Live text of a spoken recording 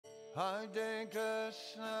Hare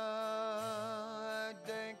Krishna,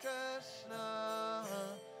 Hare Krishna,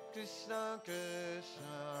 Krishna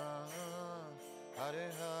Krishna,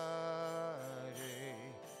 Hare Hare,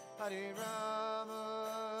 Hare Rama,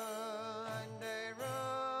 Hare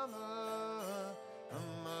Rama,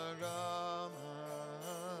 Rama Rama,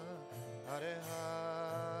 Hare Hare.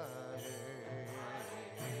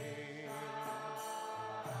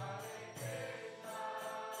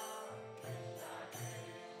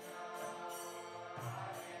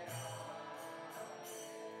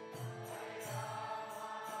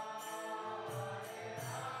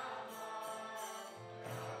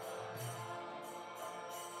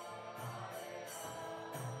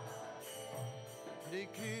 Hare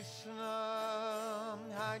Krishna,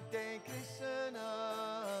 Hare Krishna,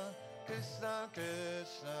 Krishna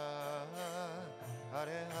Krishna,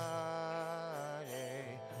 Hare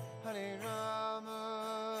Hare, Hare Rama,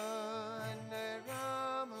 Hare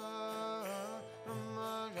Rama,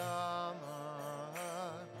 Rama Rama,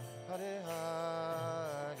 Hare Hare.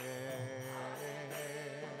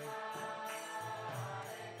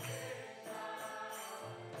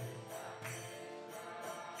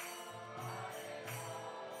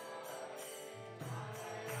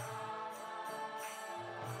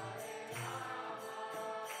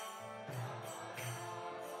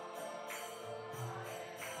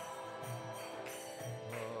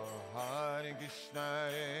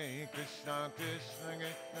 Hare Krishna, Krishna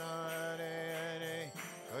Krishna, Hare Hare,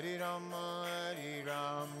 Hare Rama, Hare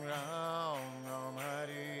Ram, Ram Ram,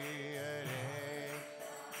 Hare Hare.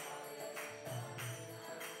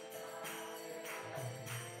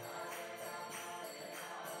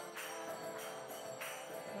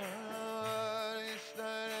 Hare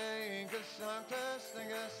Krishna, Krishna Krishna,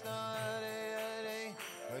 Krishna Hare Hare,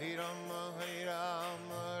 Hare Rama, Hare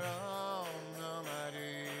Rama, Ram Ram, Hare Hare.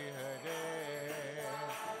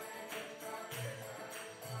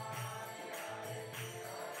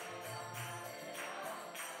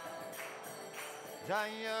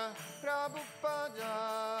 Jaya Prabhupada,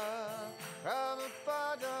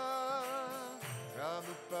 Prabhupada,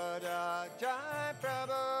 Prabhupada, Jai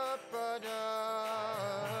Prabhupada.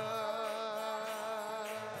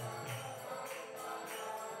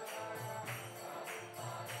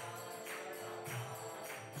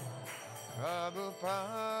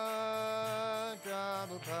 Prabhupada,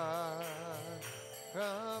 Prabhupada,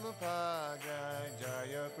 Prabhupada,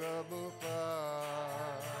 Jaya Prabhupada.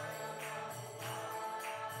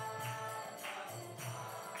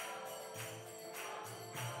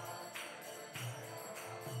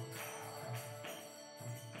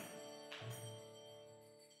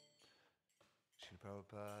 Shri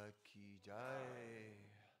Prabhupada ki jai.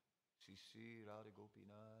 Shri Shri Radha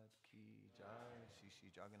Gopinath ki jai. Shri Shri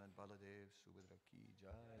Jagannath Baladev Subhadra ki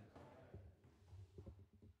jai. Not on the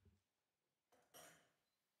board.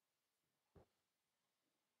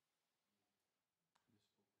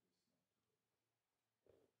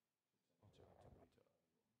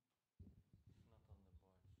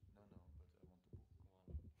 No, but I want the book. Go on. I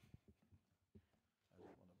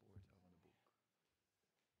don't want a board, I want a book.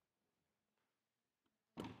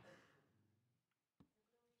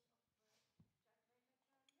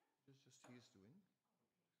 Just he is doing. It's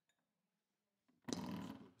good, it's good.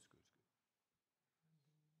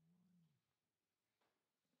 You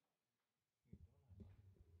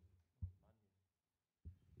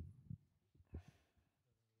don't have to. Oh, Madhya.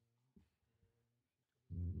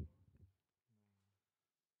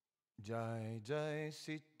 Jai Jai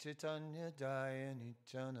Sit Chaitanya Jai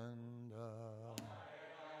Nityananda.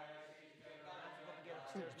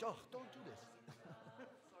 Oh, don't do this.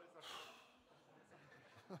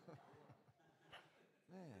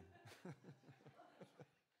 Man.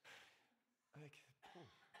 Like,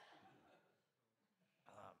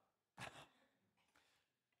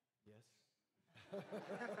 yes.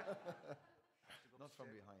 Not from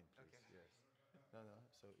behind, please. Okay. Yes. No.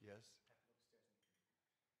 So yes.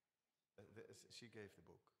 She gave the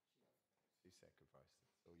book. She sacrificed it.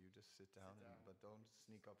 So you just sit down, but don't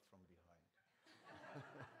sneak up from behind.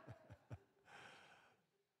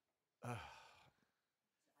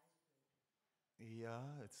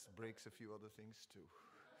 Yeah, it breaks a few other things too.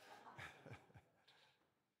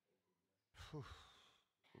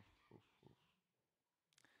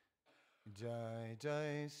 Jai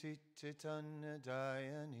Jai Sit Chaitanya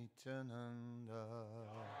Jaya Nityananda.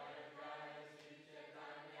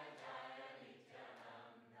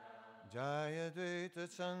 Jaya Dvaita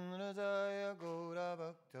Chandra Jaya Gaura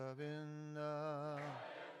Bhakta Vinda.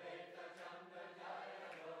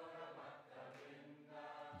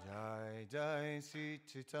 Jai Jai Sri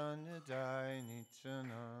Chaitanya Jai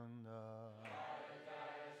Nityananda.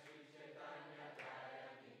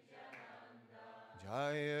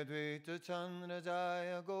 Jaya Dvaita Chandra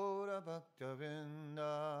Jaya Gaura Bhakta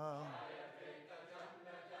Vrinda.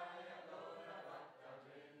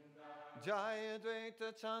 Jaya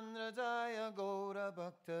Dvaita Chandra Jaya Gaura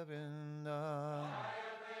Bhakta Vrinda.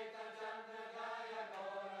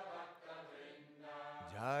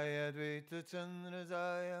 Jaya Dvaita Chandra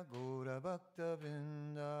Jaya Gaura Bhakta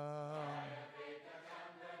Vrinda.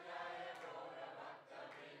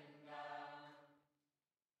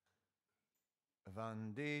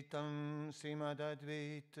 Vanditam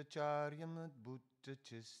Srimadadvaita Charyam Adbhuta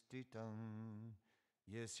Chistitam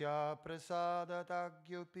Yasya Prasada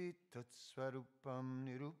Tagyopit Tatsvarupam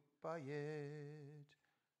Nirupayet.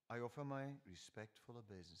 I offer my respectful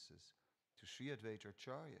obeisances to Sri Advaita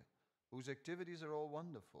Acharya, whose activities are all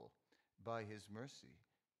wonderful. By his mercy,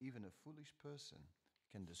 even a foolish person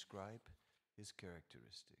can describe his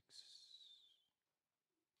characteristics.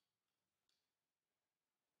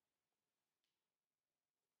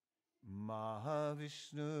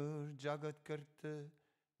 Mahavishnur Jagatkarta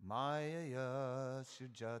Mayaya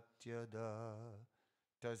Sujatyada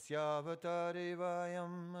Tasyavatare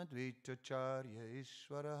Vayam Advaitacharya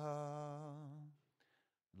Ishvaraha.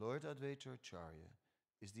 Lord Advaitacharya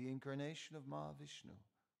is the incarnation of Mahavishnu,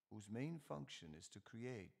 whose main function is to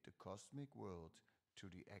create the cosmic world through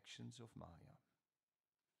the actions of Maya.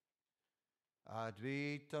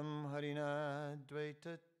 Advaitam Harina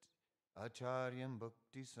Advaitat Acharyam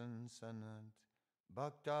Bhakti Sansanat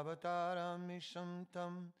Bhaktavataram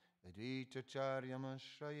Mishantam Advaitacharyam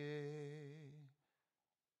Ashraye.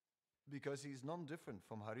 Because he is none different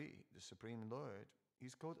from Hari, the Supreme Lord, he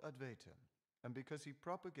is called Advaita. And because he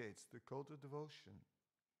propagates the cult of devotion,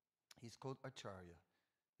 he is called Acharya.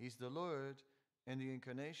 He is the Lord and the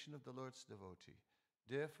incarnation of the Lord's devotee.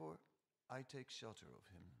 Therefore, I take shelter of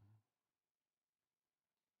him.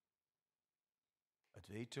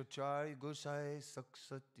 Advaitacharya Gosai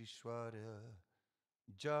Saksat Ishwarya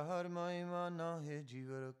Jahar Maima Nahe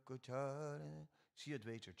Jivarakacharya. Sri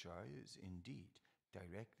Advaitacharya is indeed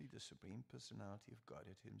directly the Supreme Personality of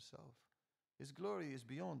Godhead himself. His glory is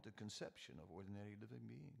beyond the conception of ordinary living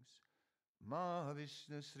beings.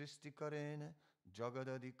 Mahavishnu Sristikarena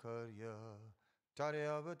Jagadadikarya Tare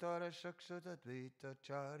Avatara Shakshat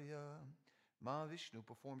Advaitacharya. Mahavishnu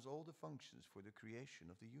performs all the functions for the creation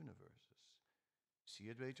of the universes. Sri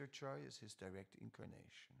Advaitacharya is his direct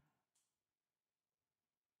incarnation.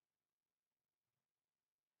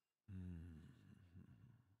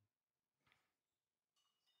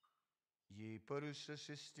 Ye Purusha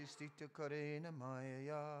Sisti Stita Karena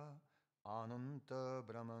Mayaya Ananta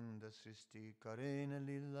Brahmanda Sisti Karena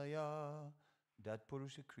Lilaya. That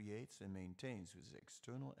Purusha creates and maintains with his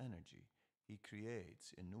external energy. He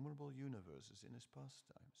creates innumerable universes in his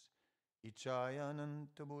pastimes.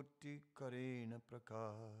 Ichayananta Murti Karena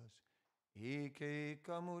Prakash Eke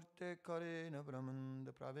Kamurte Karena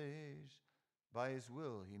Brahmanda Pravesh. By his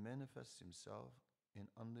will, he manifests himself in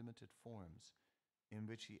unlimited forms, in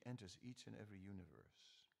which he enters each and every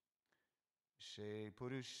universe. She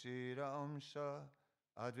Purushira Amsha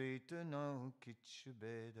Advaita no Kichu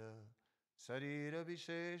Beda Sarira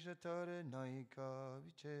Vishesha Tara Naika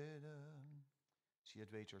Vicheda. Sri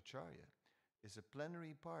Advaitacharya is a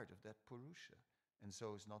plenary part of that Purusha, and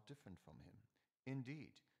so is not different from him.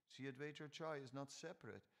 Indeed, Sri Advaitacharya is not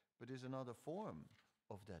separate, but is another form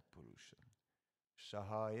of that Purusha.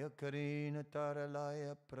 Sahaya Karena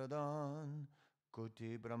Taralaya Pradhan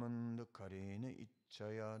Kuti Brahmanda Karena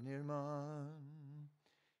Ichaya Nirman.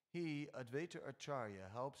 He, Advaita Acharya,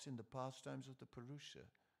 helps in the pastimes of the Purusha,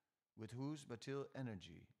 with whose material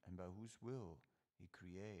energy and by whose will he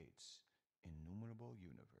creates innumerable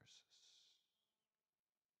universes.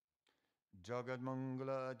 Jagad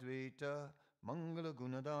Mangala Advaita Mangala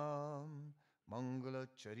Gunadam Mangala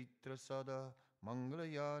Charitra Sada Mangala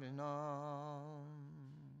Yarinam.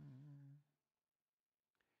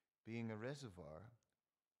 Being a reservoir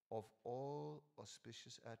of all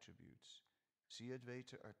auspicious attributes, Sri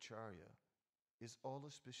Advaita Acharya is all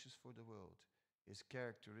auspicious for the world. His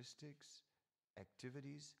characteristics,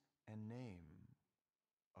 activities, and name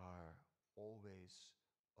are always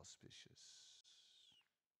auspicious.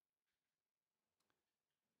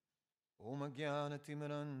 Om Jnana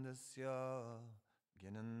Timirandasya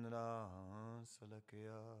Gyanandra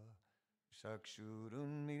Salakaya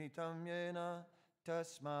Shakshurun Militam Yena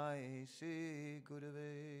Tasmai Shri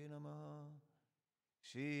Gurave Namaha.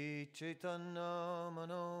 Shri Chaitanya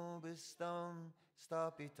Manobhistam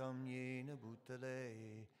Stapitam Yena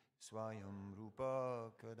Bhutale Swayam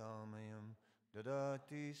Rupa Kadamayam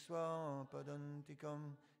Dadati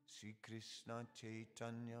Swapadantikam. Shri Krishna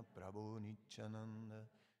Chaitanya Prabhu Nityananda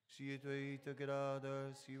Shri Advaita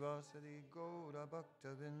Gadadhar Sivasadi Gaura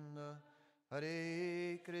Bhaktavinda.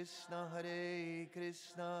 Hare Krishna,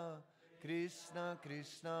 Krishna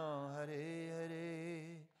Krishna, Hare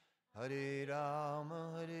Hare, Hare Rama,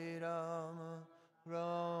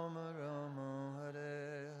 Rama Rama,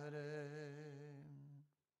 Hare Hare.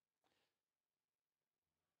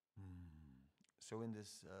 So in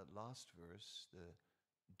this last verse, the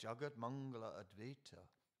Jagat Mangala Advaita,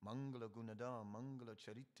 Mangala Gunadam, Mangala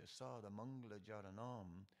Charita Sada, Mangala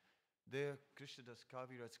Jaranam, there Krishnadas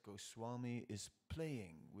Kaviraj Goswami is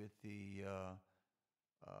playing with the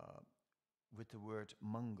word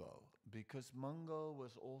Mangal, because Mangal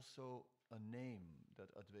was also a name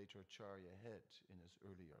that Advaita Acharya had in his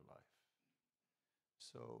earlier life.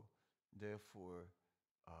 So, therefore,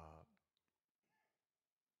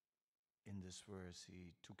 in this verse,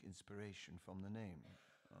 he took inspiration from the name.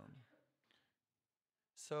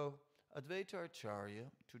 So, Advaita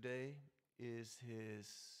Acharya, today is his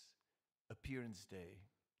appearance day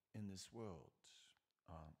in this world.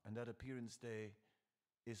 And that appearance day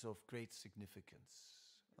is of great significance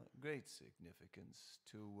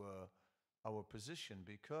to our position,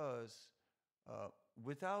 because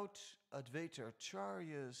without Advaita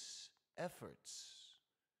Acharya's efforts,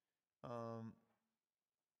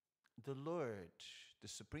 the Lord, the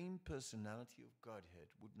Supreme Personality of Godhead,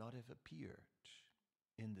 would not have appeared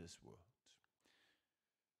in this world.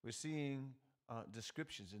 We're seeing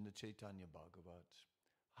descriptions in the Chaitanya Bhagavat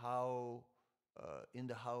how in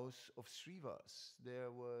the house of Srivas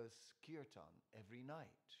there was kirtan every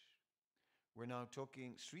night. We're now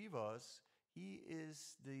talking Srivas. He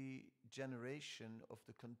is the generation of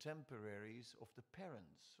the contemporaries of the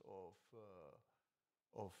parents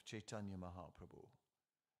of Chaitanya Mahaprabhu.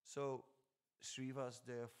 So Srivas,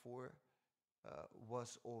 therefore,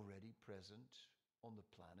 was already present on the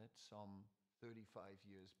planet some 35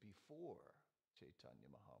 years before Chaitanya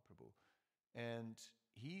Mahaprabhu. And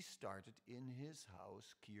he started in his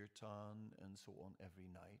house kirtan and so on every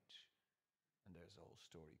night. And there's a whole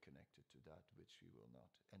story connected to that, which we will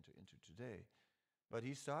not enter into today. But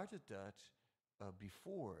he started that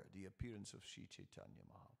before the appearance of Sri Chaitanya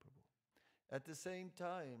Mahaprabhu. At the same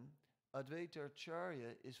time, Advaita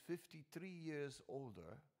Acharya is 53 years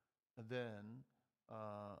older than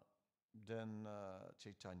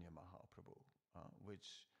Chaitanya Mahaprabhu,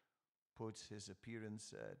 which puts his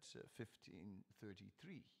appearance at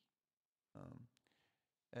 1533.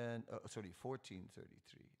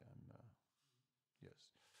 1433.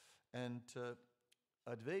 Yes. And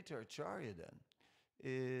Advaita Acharya then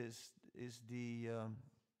is the...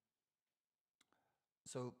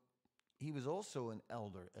 so he was also an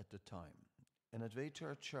elder at the time. And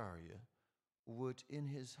Advaita Acharya would, in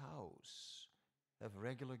his house, have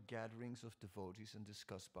regular gatherings of devotees and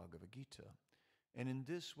discuss Bhagavad Gita. And in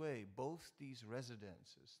this way, both these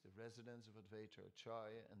residences, the residence of Advaita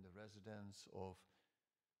Acharya and the residence of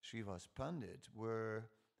Srivas Pandit, were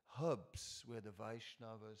hubs where the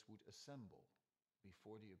Vaishnavas would assemble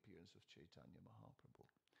before the appearance of Chaitanya Mahaprabhu.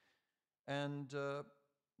 And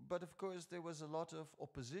but of course there was a lot of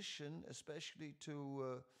opposition, especially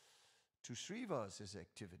to Srivas'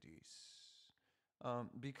 activities.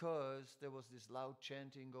 Because there was this loud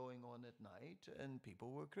chanting going on at night, and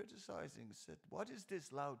people were criticizing, said, what is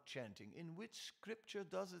this loud chanting? In which scripture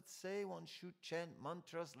does it say one should chant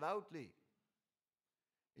mantras loudly?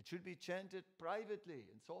 It should be chanted privately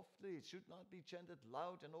and softly. It should not be chanted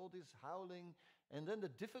loud, and all this howling. And then the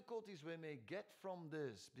difficulties we may get from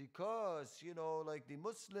this, because, like the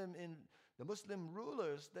Muslim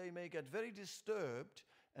rulers, they may get very disturbed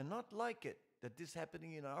and not like it, that this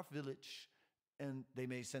happening in our village. And they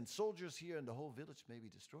may send soldiers here, and the whole village may be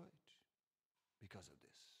destroyed because of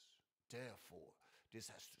this. Therefore, this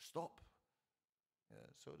has to stop.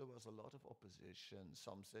 So there was a lot of opposition.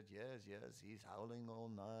 Some said, yes, he's howling all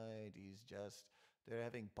night. They're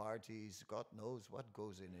having parties. God knows what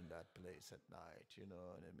goes in that place at night. You know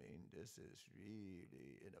what I mean? This is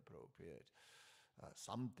really inappropriate.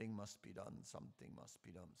 Something must be done.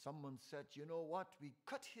 Someone said, you know what? We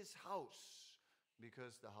cut his house.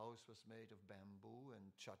 Because the house was made of bamboo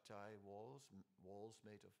and chatai walls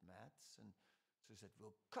made of mats. And so he said,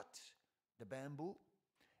 we'll cut the bamboo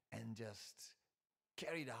and just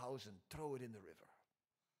carry the house and throw it in the river.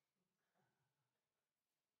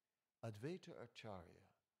 Advaita Acharya,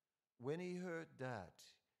 when he heard that,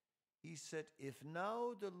 he said, if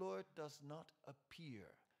now the Lord does not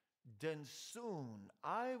appear, then soon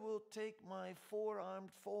I will take my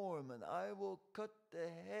four-armed form and I will cut the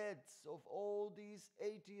heads of all these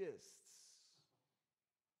atheists.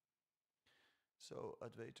 So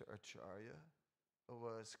Advaita Acharya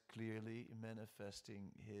was clearly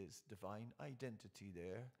manifesting his divine identity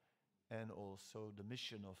there, and also the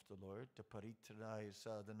mission of the Lord, the paritranaya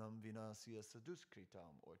sadhanam vinasya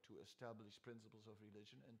saduskritam, or to establish principles of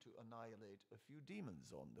religion and to annihilate a few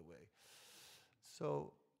demons on the way.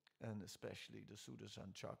 So, and especially the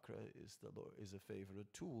Sudarshan chakra is a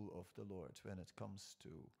favorite tool of the Lord when it comes to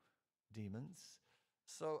demons.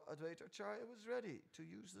 So Advaita Acharya was ready to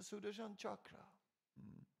use the Sudarshan chakra.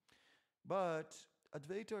 But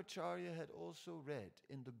Advaita Acharya had also read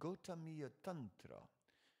in the Gautamiya Tantra.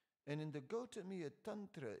 And in the Gautamiya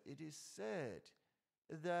Tantra, it is said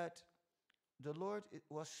that the Lord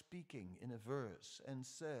was speaking in a verse and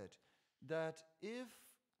said that if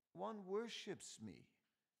one worships me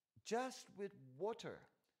just with water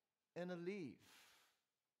and a leaf,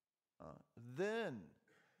 then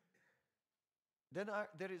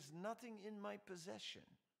there is nothing in my possession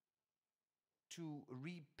to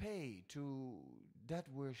repay to that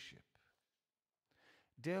worship.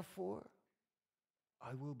 Therefore,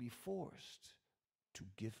 I will be forced to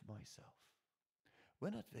give myself.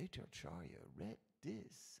 When Advaita Acharya read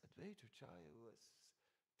this, Advaita Acharya was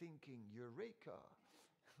thinking, Eureka!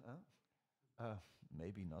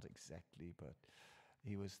 Maybe not exactly, but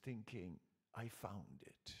he was thinking, I found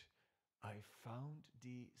it. I found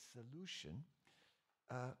the solution.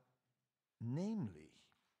 Namely,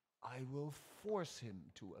 I will force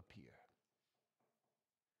him to appear.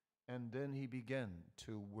 And then he began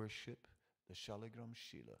to worship the Shaligram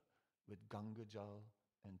Shila with Ganga Jal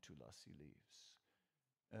and Tulasi leaves.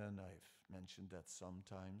 And I've mentioned that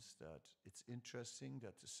sometimes, that it's interesting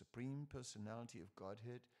that the Supreme Personality of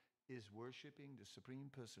Godhead is worshipping the Supreme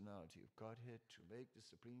Personality of Godhead to make the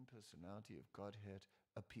Supreme Personality of Godhead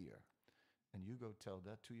appear. And you go tell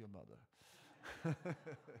that to your mother.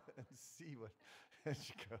 And see what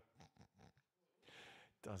she goes.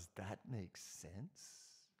 Does that make sense?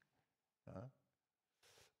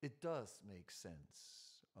 It does make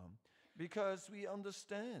sense. Because we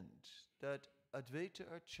understand that Advaita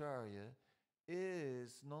Acharya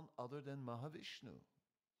is none other than Mahavishnu.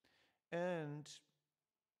 And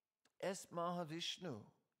as Mahavishnu,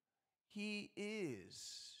 he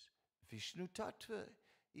is Vishnu Tattva.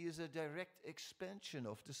 He is a direct expansion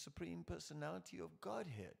of the Supreme Personality of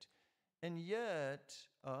Godhead. And yet,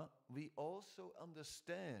 we also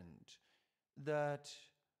understand that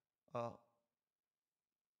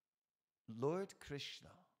Lord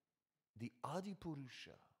Krishna, the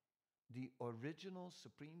Adipurusha, the original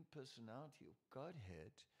Supreme Personality of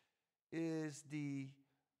Godhead, is the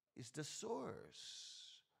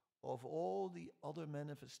source of all the other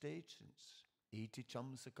manifestations. Iti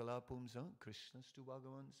cham sakala pumsam Krishnastu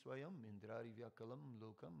Bhagavan Swayam Indrari Vyakalam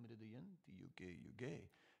Lokam Mridayanti Yuge Yuge,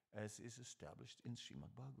 as is established in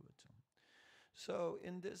Srimad Bhagavatam. So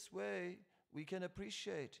in this way, we can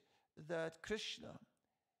appreciate that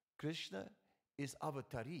Krishna is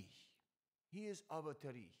avatari. He is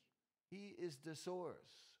avatari. He is the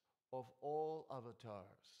source of all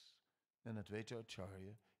avatars. And Advaita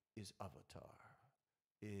Acharya is avatar,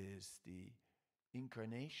 is the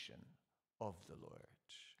incarnation of the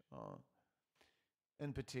Lord.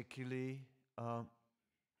 And particularly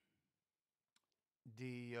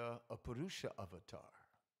the Purusha avatar.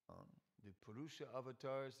 The Purusha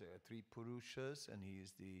avatars, there are 3 Purushas, and he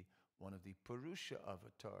is one of the Purusha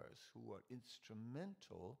avatars who are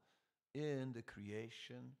instrumental in the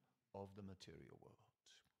creation of the material world.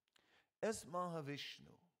 As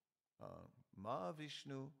Mahavishnu,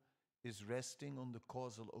 Mahavishnu is resting on the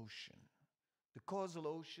causal ocean. The causal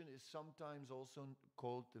ocean is sometimes also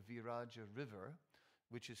called the Viraja River,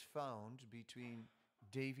 which is found between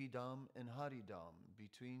Devidam and Haridam,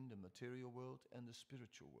 between the material world and the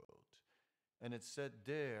spiritual world. And it's said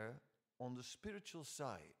there, on the spiritual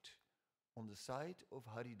side, on the side of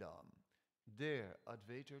Haridam, there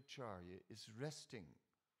Advaita Acharya is resting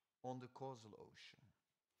on the causal ocean.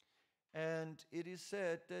 And it is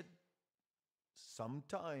said that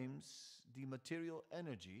sometimes the material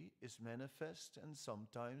energy is manifest and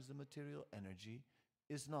sometimes the material energy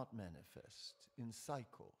is not manifest in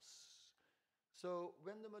cycles. So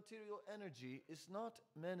when the material energy is not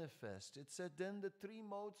manifest, it said then the 3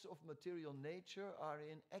 modes of material nature are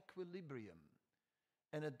in equilibrium.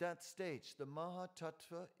 And at that stage, the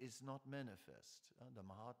Mahatattva is not manifest. The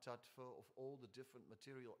Mahatattva of all the different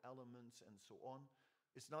material elements and so on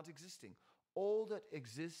is not existing. All that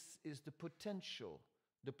exists is the potential,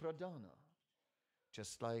 the pradana.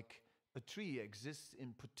 Just like a tree exists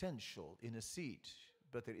in potential, in a seed,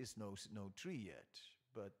 but there is no tree yet.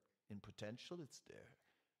 But in potential, it's there.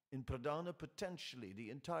 In pradana, potentially, the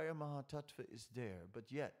entire Mahatattva is there,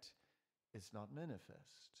 but yet it's not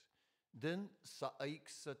manifest. Then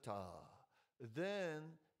Saiksata. Then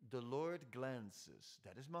the Lord glances.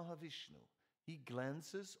 That is Mahavishnu. He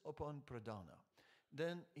glances upon Pradhana.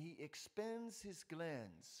 Then he expands his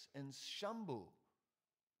glance, and Shambhu,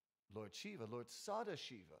 Lord Shiva, Lord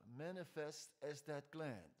Sadashiva, manifests as that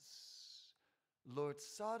glance. Lord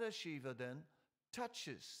Sadashiva then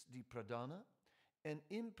touches the Pradhana and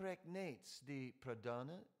impregnates the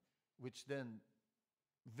Pradhana, which then,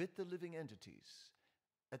 with the living entities,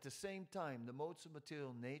 at the same time, the modes of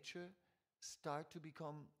material nature start to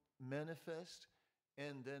become manifest,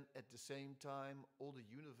 and then at the same time, all the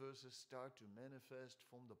universes start to manifest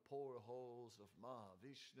from the pore holes of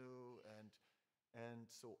Mahavishnu and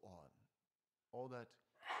so on. All that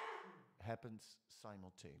happens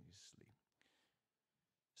simultaneously.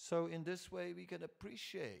 So in this way, we can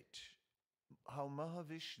appreciate how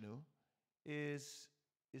Mahavishnu is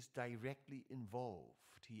directly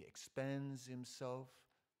involved. He expands himself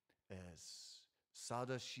as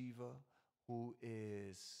Sadashiva, who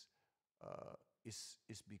is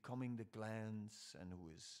becoming the glance and who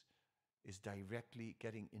is directly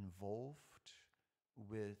getting involved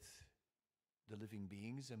with the living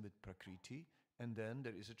beings and with Prakriti. And then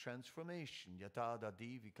there is a transformation. Yata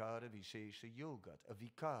dadi vikara vishesha yogat. A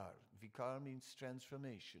vikar. Vikar means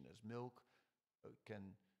transformation, as milk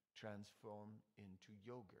can transform into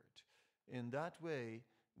yogurt. In that way,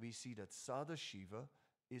 we see that Sadashiva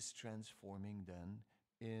is transforming then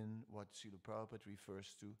in what Srila Prabhupada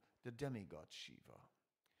refers to the demigod Shiva.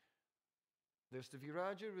 There's the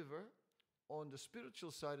Viraja River. On the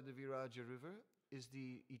spiritual side of the Viraja River is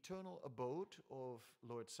the eternal abode of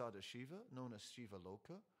Lord Sadashiva, known as Shiva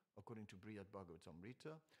Loka, according to Brihad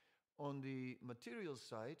Bhagavatamrita. On the material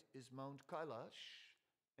side is Mount Kailash,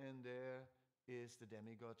 and there is the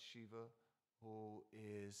demigod Shiva, who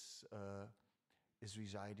is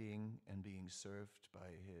residing and being served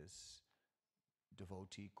by his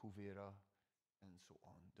devotee Kuvera, and so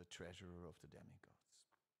on, the treasurer of the demigods.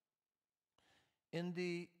 In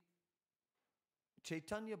the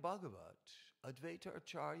Chaitanya Bhagavat, Advaita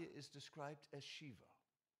Acharya is described as Shiva,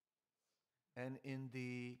 and in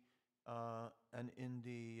the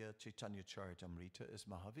Chaitanya Charitamrita is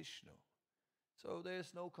Mahavishnu. So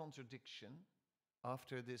there's no contradiction.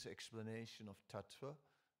 After this explanation of Tattva,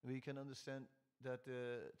 we can understand that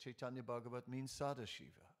Chaitanya Bhagavat means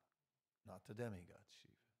Sadashiva, not the demigod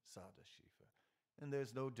Shiva, Sadashiva. And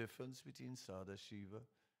there's no difference between Sadashiva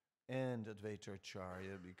and Advaita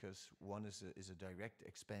Acharya, because one is a direct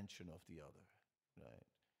expansion of the other, right?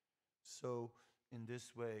 So in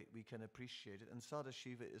this way, we can appreciate it. And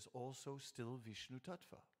Sadashiva is also still Vishnu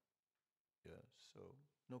Tattva. Yeah, so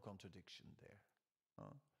no contradiction there.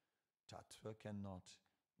 Tattva cannot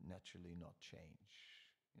naturally not change.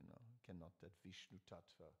 Cannot that Vishnu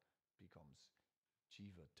Tattva becomes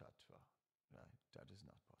Jiva Tattva, right? That is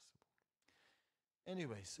not possible.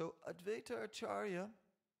 Anyway, so Advaita Acharya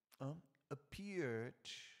appeared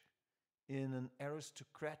in an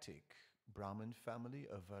aristocratic Brahmin family,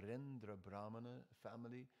 a Varendra Brahmana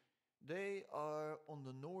family. They are on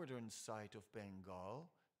the northern side of Bengal,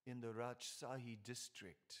 in the Rajshahi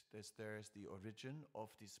district. There's the origin of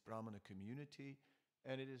this Brahmana community,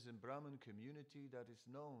 and it is a Brahmin community that is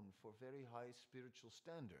known for very high spiritual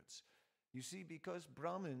standards. You see, because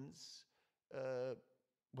Brahmins,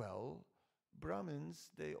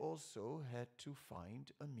 they also had to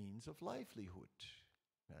find a means of livelihood,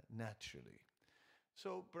 naturally.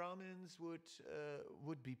 So Brahmins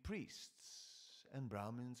would be priests, and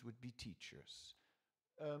Brahmins would be teachers.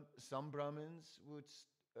 Some Brahmins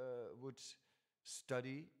would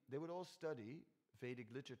study. They would all study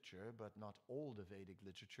Vedic literature, but not all the Vedic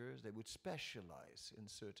literatures. They would specialize in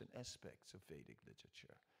certain aspects of Vedic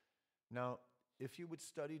literature. Now, if you would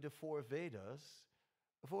study the four Vedas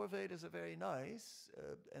are very nice,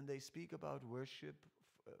 and they speak about worship,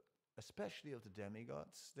 especially of the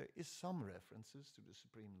demigods. There is some references to the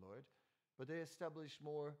Supreme Lord, but they establish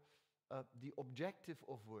more the objective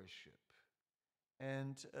of worship.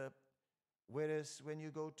 And whereas when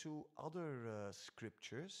you go to other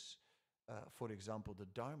scriptures, for example, the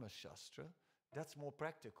Dharma Shastra, that's more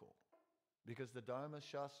practical, because the Dharma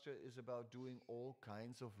Shastra is about doing all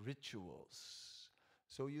kinds of rituals.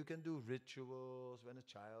 So you can do rituals when a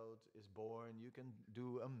child is born, you can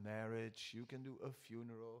do a marriage, you can do a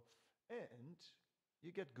funeral, and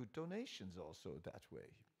you get good donations also that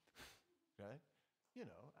way, right?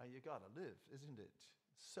 And you gotta live, isn't it?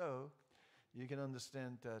 So you can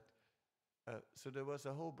understand that. So there was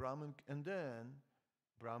a whole Brahmin, and then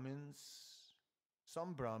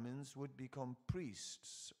some Brahmins would become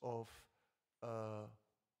priests of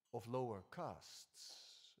lower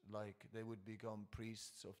castes, like they would become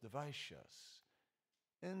priests of the Vaishyas.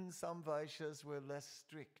 And some Vaishyas were less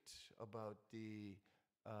strict about the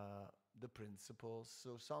principles.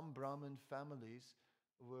 So some Brahmin families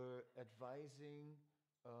were advising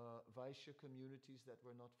Vaishya communities that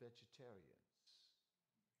were not vegetarians.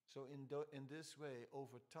 So in this way,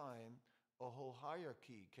 over time, a whole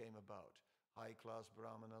hierarchy came about. High-class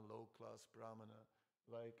Brahmana, low-class Brahmana.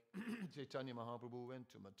 Like Chaitanya Mahaprabhu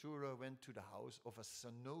went to Mathura, went to the house of a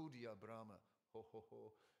Sanodia Brahma. Ho, ho,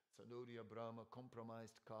 ho. Sanodia Brahma,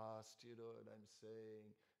 compromised caste, you know what I'm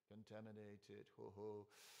saying, contaminated, ho,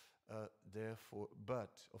 ho. Therefore,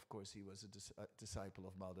 but of course he was a disciple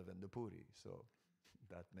of Madhavendra Puri, so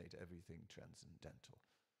that made everything transcendental.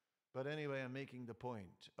 But anyway, I'm making the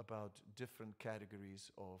point about different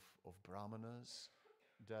categories of Brahmanas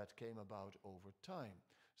that came about over time.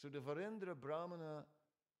 So the Varendra Brahmana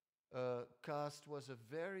caste was a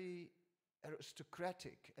very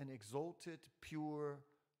aristocratic and exalted, pure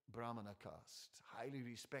Brahmana caste, highly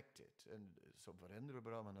respected. And so Varendra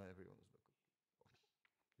Brahmana, everyone was like, oh,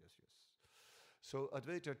 yes, yes. So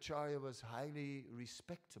Advaita Acharya was highly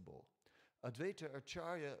respectable. Advaita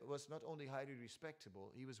Acharya was not only highly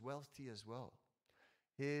respectable, he was wealthy as well.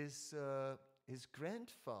 His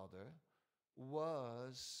grandfather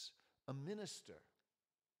was a minister,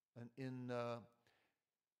 and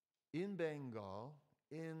in Bengal,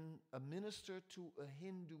 a minister to a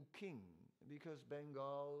Hindu king, because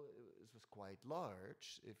Bengal was quite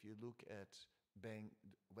large. If you look at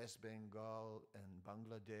West Bengal and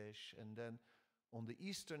Bangladesh, and then on the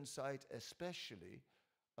eastern side especially,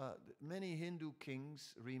 many Hindu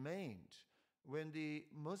kings remained. When the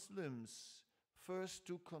Muslims first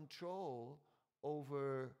took control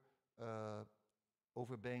over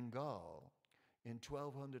Bengal in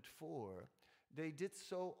 1204, they did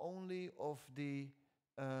so only of the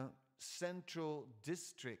central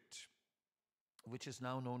district, which is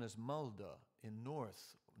now known as Malda, in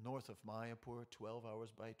north of Mayapur. 12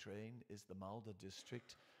 hours by train is the Malda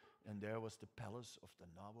district, and there was the palace of the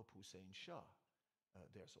Nawab Hussain Shah.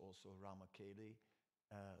 There's also Ramakeli,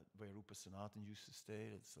 where Rupa Sanatan used to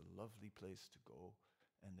stay. It's a lovely place to go.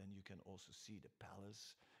 And then you can also see the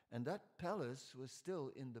palace. And that palace was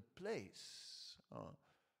still in the place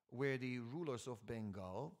where the rulers of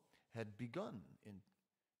Bengal had begun.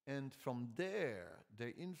 And from there,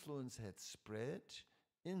 their influence had spread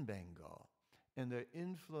in Bengal. And their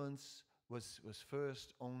influence was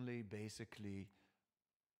first only basically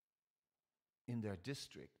in their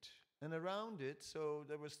district. And around it, so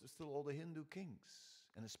there was still all the Hindu kings.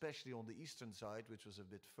 And especially on the eastern side, which was a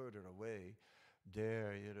bit further away,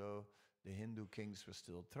 there, you know, the Hindu kings were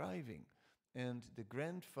still thriving. And the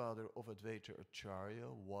grandfather of Advaita Acharya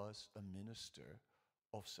was a minister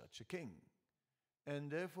of such a king. And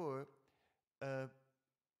therefore,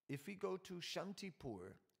 if we go to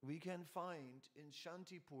Shantipur, we can find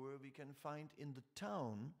in the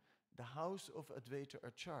town the house of Advaita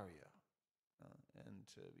Acharya. And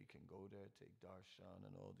we can go there, take darshan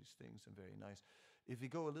and all these things, and very nice. If we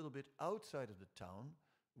go a little bit outside of the town,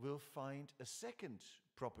 we'll find a second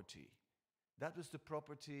property. That was the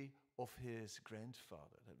property of his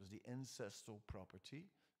grandfather. That was the ancestral property.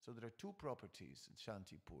 So there are two properties in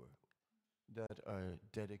Shantipur that are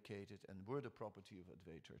dedicated and were the property of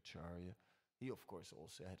Advaita Acharya. He, of course,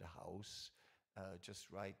 also had a house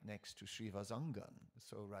just right next to Srivazangan,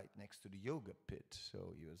 so right next to the yoga pit.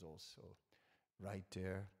 So he was also right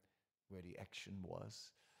there where the action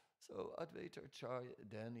was. So Advaita Acharya,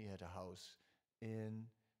 then he had a house in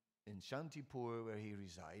Shantipur where he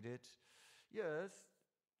resided. Yes,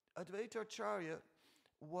 Advaita Acharya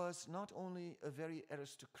was not only a very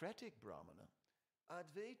aristocratic Brahmana,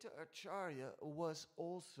 Advaita Acharya was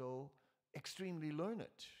also extremely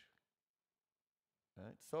learned.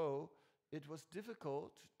 Right? So it was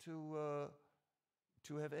difficult to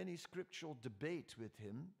have any scriptural debate with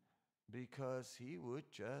him, because he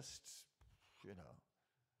would just,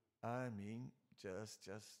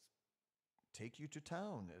 just take you to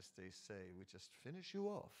town, as they say, would just finish you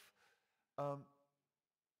off.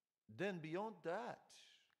 Then beyond that,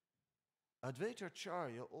 Advaita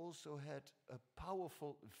Acharya also had a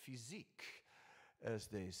powerful physique, as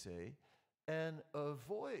they say, and a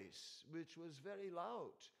voice which was very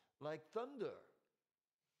loud, like thunder,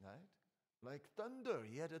 right? Like thunder.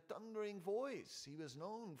 He had a thundering voice. He was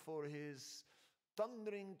known for his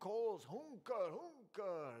thundering calls, hunkar,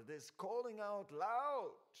 hunkar, this calling out loud,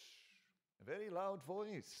 a very loud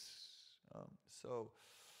voice. So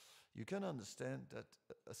you can understand that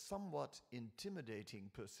a somewhat intimidating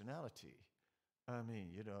personality.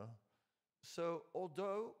 So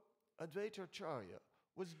although Advaita Acharya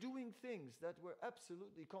was doing things that were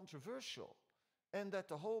absolutely controversial and that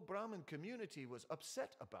the whole Brahmin community was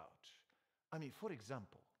upset about. I mean, for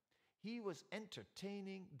example, he was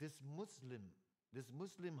entertaining this Muslim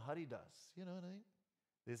Haridas. You know what I mean?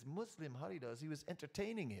 This Muslim Haridas, he was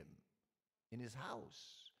entertaining him in his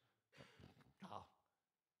house.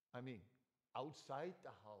 I mean, outside the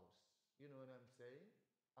house. You know what I'm saying?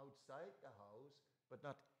 Outside the house, but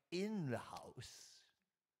not in the house.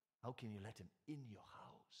 How can you let him in your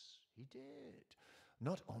house? He did.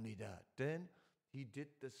 Not only that, then he did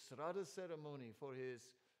the Sraddha ceremony for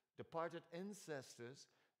his departed ancestors,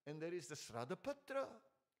 and there is the Sraddha Patra.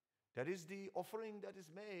 That is the offering that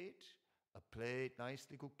is made, a plate,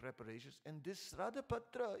 nicely cooked preparations, and this Sraddha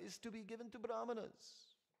Patra is to be given to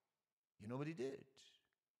Brahmanas. You know what he did?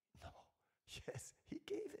 No. Yes, he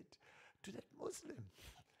gave it to that Muslim.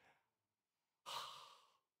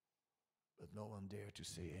 But no one dared to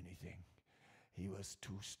say anything. He was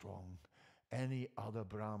too strong. Any other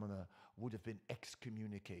Brahmana would have been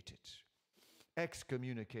excommunicated.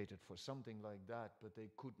 Excommunicated for something like that, but they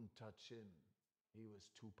couldn't touch him. He was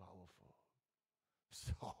too powerful.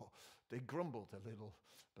 So they grumbled a little,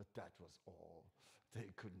 but that was all.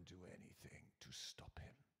 They couldn't do anything to stop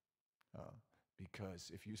him. Because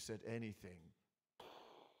if you said anything,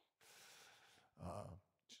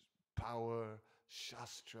 power,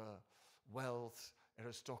 shastra, wealth,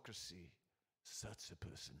 aristocracy, such a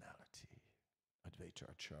personality Advaita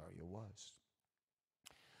Acharya was.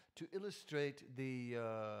 To illustrate this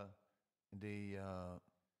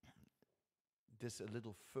a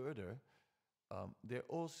little further, there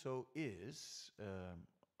also is,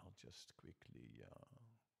 I'll just quickly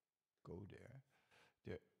go there.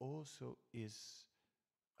 There also is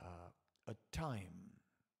a time.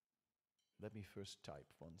 Let me first type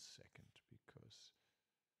 1 second, because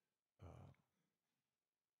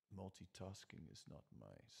multitasking is not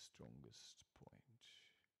my strongest point.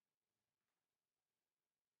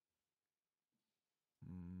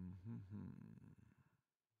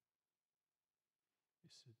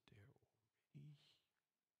 Is it there already?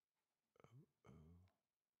 Oh.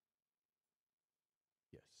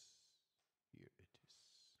 Yes, here it is.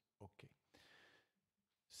 Okay.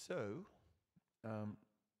 So,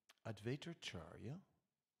 Advaita Acharya,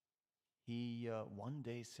 he one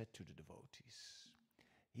day said to the devotees,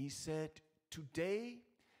 he said, today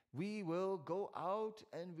we will go out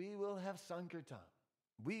and we will have Sankirtan.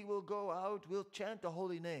 We will go out, we'll chant the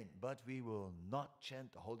holy name, but we will not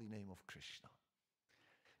chant the holy name of Krishna.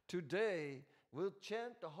 Today we'll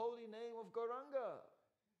chant the holy name of Gauranga.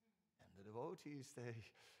 And the devotees,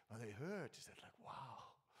 when they heard, they said like,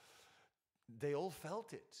 wow. They all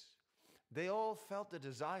felt it. They all felt the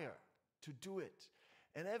desire to do it.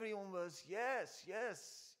 And everyone was, yes,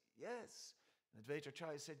 yes, yes. And Advaita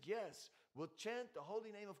Acharya said, yes, we'll chant the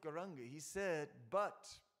holy name of Gauranga. He said, but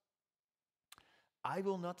I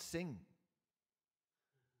will not sing.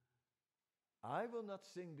 I will not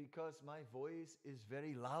sing because my voice is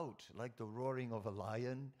very loud, like the roaring of a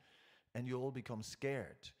lion, and you all become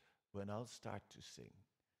scared when I'll start to sing.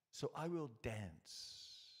 So I will dance.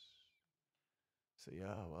 So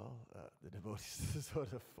yeah, well, the devotees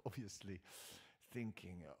sort of obviously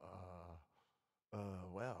thinking,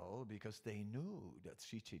 well, because they knew that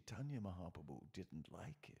Sri Chaitanya Mahaprabhu didn't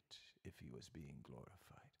like it if he was being glorified.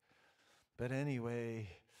 But anyway,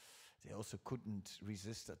 they also couldn't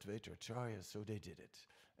resist Advaita Acharya, so they did it.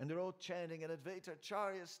 And they're all chanting, and Advaita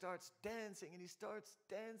Acharya starts dancing, and he starts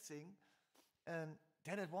dancing, and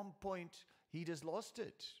then at one point, he just lost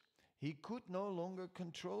it. He could no longer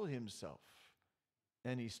control himself,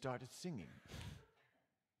 and he started singing.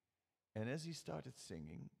 And as he started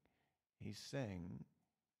singing, he sang,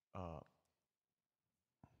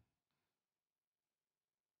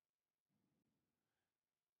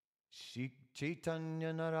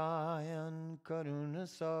 Chaitanya Narayan Karuna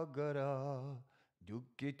Sagara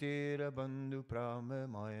Dukkitera Bandhu Prame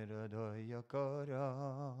Mayra Dayakara.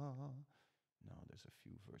 Now there's a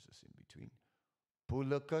few verses in between.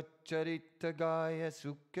 Pulakacharita Gaya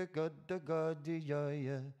Sukya Gadda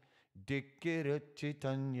Gadiyaya Dikkira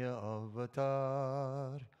Chaitanya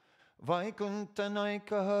Avatar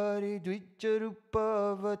Vaikuntanaika Hari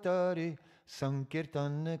Dvijarupa Avatari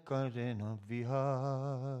Sankirtan Karena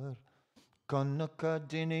Vihar Kanaka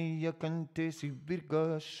Jineya Kante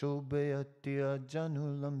Sibirga Shobhayatya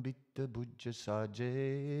Janulambita Bujja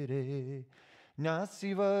Sajere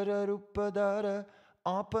Nasivara Rupadara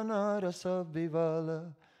Apanara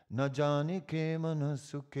Savivala Najani Ke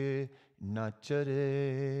Manasuke Nachare.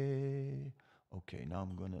 Okay, now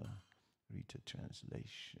I'm gonna read the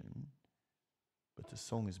translation. But the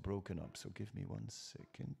song is broken up, so give me 1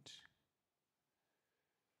 second.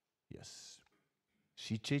 Yes.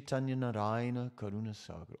 Shri Chaitanya Narayana Karuna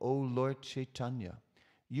Sagar. O Lord Chaitanya,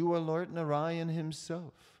 you are Lord Narayan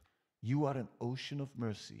himself. You are an ocean of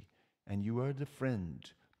mercy, and you are the friend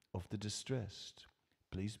of the distressed.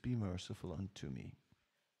 Please be merciful unto me.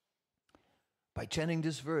 By chanting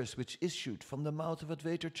this verse, which issued from the mouth of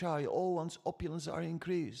Advaitacharya, all one's opulence are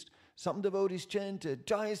increased. Some devotees chanted,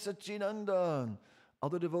 Jai Satchinandan.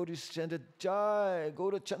 Other devotees chanted, Jai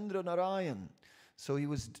Gaurachandra Narayan. So he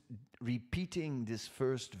was repeating this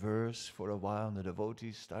first verse for a while, and the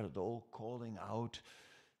devotees started all calling out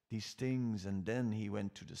these things, and then he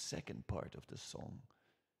went to the second part of the song.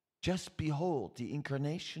 Just behold the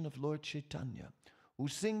incarnation of Lord Chaitanya, who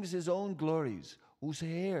sings his own glories, whose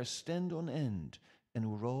hair stand on end, and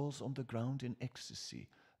who rolls on the ground in ecstasy.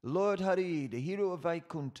 Lord Hari, the hero of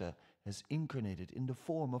Vaikuntha, has incarnated in the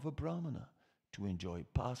form of a Brahmana to enjoy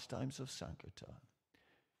pastimes of Sankirtan.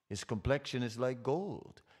 His complexion is like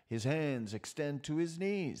gold, his hands extend to his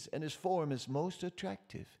knees, and his form is most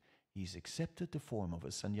attractive. He's accepted the form of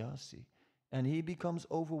a sannyasi, and he becomes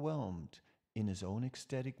overwhelmed in his own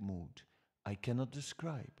ecstatic mood. I cannot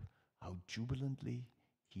describe how jubilantly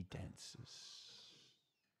he dances.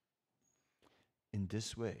 In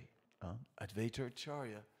this way,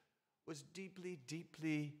 Advaitacharya was deeply,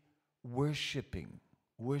 deeply worshipping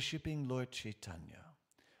Lord Chaitanya.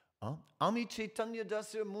 Ami Chaitanya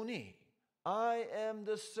Dasya Muni. I am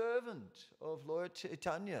the servant of Lord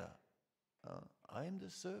Chaitanya. I am the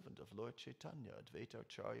servant of Lord Chaitanya,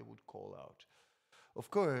 Advaitacharya would call out.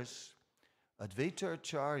 Of course,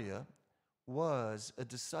 Advaitacharya was a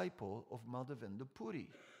disciple of Madhavendra Puri.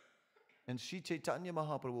 And Sri Chaitanya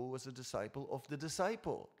Mahaprabhu was a disciple of the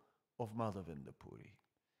disciple of Madhavendra Puri.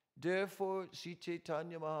 Therefore, Sri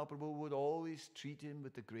Chaitanya Mahaprabhu would always treat him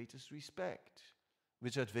with the greatest respect,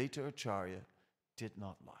 which Advaitacharya did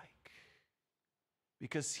not like,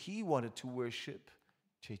 because he wanted to worship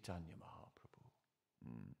Chaitanya Mahaprabhu.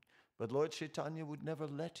 But Lord Chaitanya would never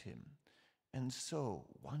let him. And so,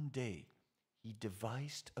 one day, he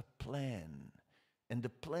devised a plan. And the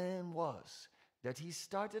plan was that he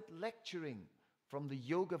started lecturing from the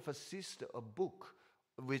Yoga Vasistha, a book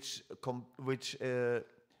which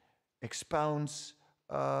expounds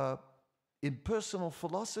impersonal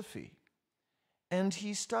philosophy. And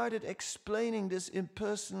he started explaining this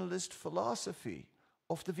impersonalist philosophy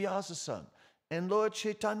of the Vyasa-san. And Lord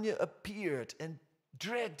Chaitanya appeared and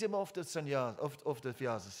dragged him off the sannyas, of the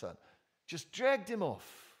Vyasa-san. Just dragged him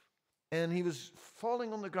off. And he was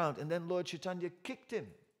falling on the ground. And then Lord Chaitanya kicked him.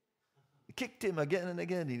 Kicked him again and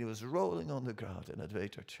again. He was rolling on the ground. And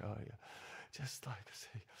Advaitacharya, just like to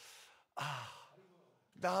say,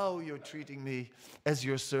 now you're treating me as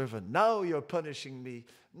your servant. Now you're punishing me.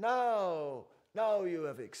 Now you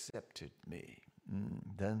have accepted me.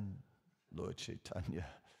 Then Lord Chaitanya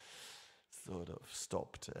sort of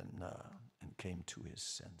stopped and came to his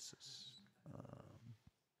senses.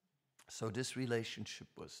 So this relationship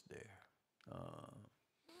was there.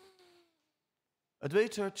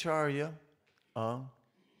 Advaitacharya,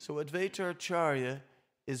 so Advaitacharya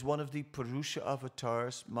is one of the Purusha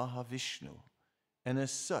avatars, Mahavishnu. And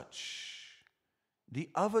as such, the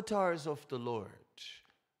avatars of the Lord,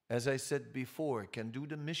 as I said before, can do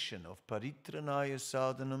the mission of paritranaya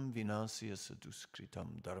sadhanam vinasya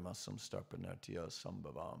saduskritam dharma samstarpanartya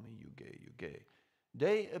sambhavami yuge yuge.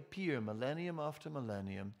 They appear millennium after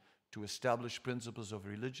millennium to establish principles of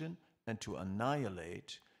religion and to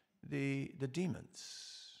annihilate the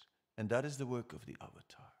demons. And that is the work of the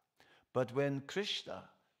avatar. But when Krishna,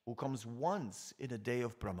 who comes once in a day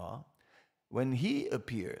of Brahma, when he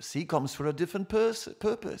appears, he comes for a different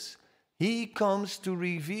purpose. He comes to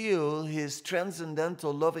reveal his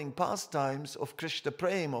transcendental loving pastimes of Krishna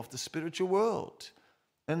Prem, of the spiritual world.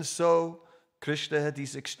 And so Krishna had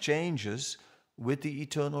these exchanges with the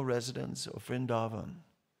eternal residents of Vrindavan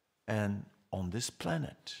and on this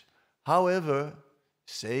planet. However,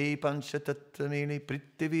 Se panchatattamini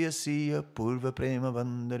prithivyasiya purva prema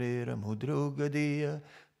vandarera mudrogadiya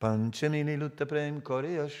panchamini lutta prem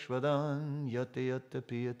koreya shvadan yate yate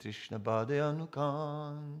piya trishna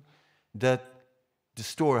bhadayanukan. That the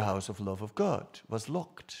storehouse of love of God was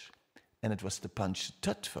locked. And it was the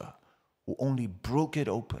Panchatattva who only broke it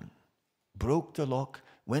open, broke the lock,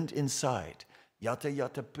 went inside. Yata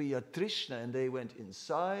yata priya trishna, and they went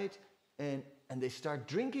inside and they start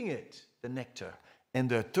drinking it, the nectar. And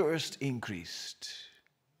their thirst increased.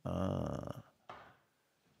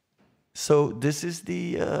 So this is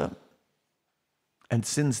the... and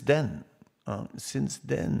since then,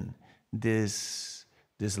 this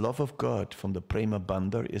love of God from the Prema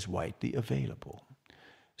Bandar is widely available.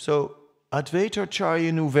 So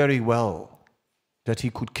Advaitacharya knew very well that he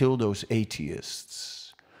could kill those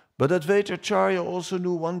atheists. But Advaita Acharya also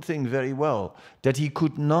knew one thing very well, that he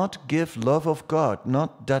could not give love of God,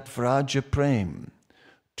 not that Vraja Prem,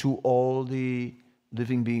 to all the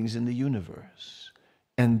living beings in the universe.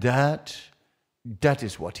 And that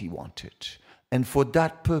is what he wanted. And for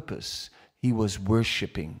that purpose, he was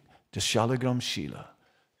worshipping the Shalagram Shila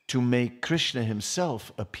to make Krishna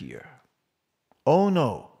himself appear. Oh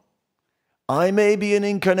no, I may be an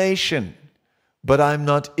incarnation, but I'm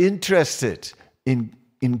not interested in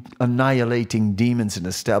annihilating demons and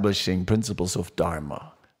establishing principles of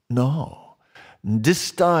Dharma. No.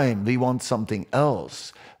 This time we want something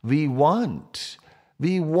else. We want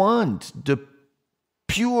the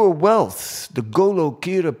pure wealth, the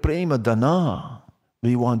Golokira Prema Dana.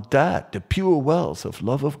 We want that, the pure wealth of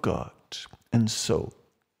love of God. And so,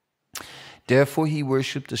 therefore he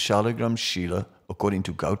worshipped the Shalagram Shila according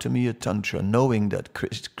to Gautamiya Tantra, knowing that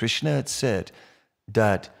Krishna had said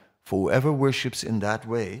that for whoever worships in that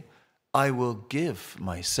way, I will give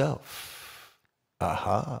myself.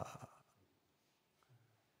 Aha.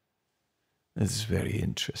 This is very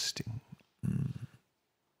interesting.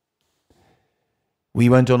 We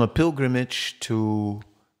went on a pilgrimage to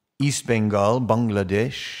East Bengal,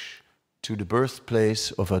 Bangladesh, to the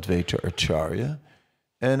birthplace of Advaita Acharya.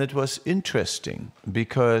 And it was interesting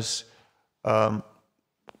because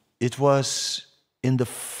it was in the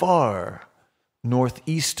far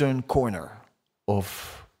northeastern corner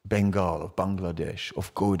of Bengal, of Bangladesh,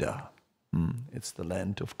 of Goda. It's the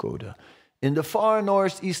land of Goda. In the far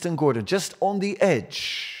northeastern corner, just on the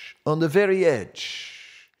edge, on the very edge.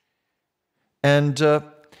 And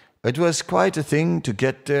it was quite a thing to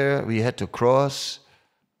get there. We had to cross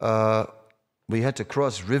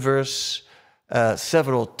rivers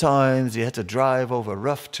several times. We had to drive over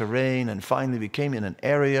rough terrain, and finally we came in an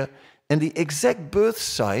area. And the exact birth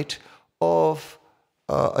site of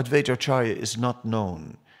Advaita Acharya is not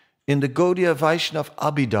known. In the Gaudiya Vaishnav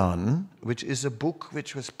Abhidan, which is a book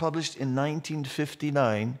which was published in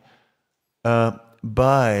 1959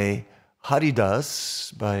 by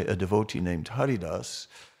Haridas, by a devotee named Haridas,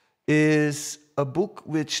 is a book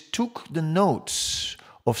which took the notes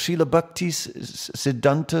of Srila Bhakti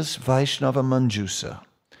Siddhanta's Vaishnava Manjusa.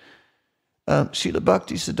 Srila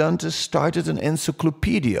Bhakti Siddhanta started an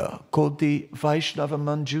encyclopedia called the Vaishnava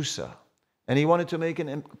Manjusa. And he wanted to make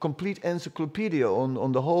a complete encyclopedia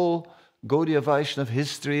on the whole Gaudiya Vaishnava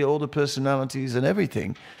history, all the personalities and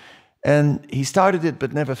everything. And he started it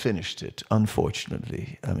but never finished it,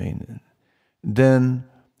 unfortunately. Then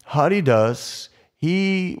Haridas,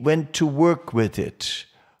 he went to work with it.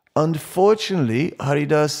 Unfortunately,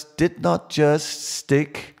 Haridas did not just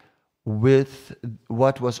stick with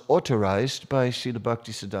what was authorized by Srila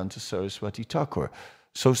Bhaktisiddhanta Saraswati Thakur.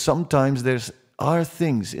 So sometimes there are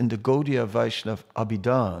things in the Gaudiya Vaishnava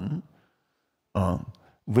Abhidan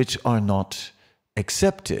which are not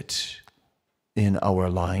accepted in our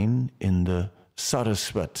line, in the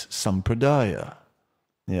Saraswat Sampradaya.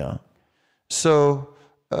 Yeah. So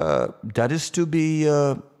that is to be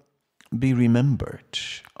remembered.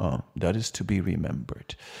 That is to be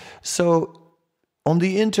remembered. So on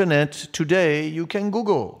the internet today, you can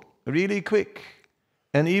Google really quick.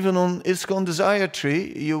 And even on ISKCON Desire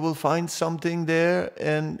Tree, you will find something there,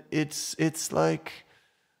 and it's like,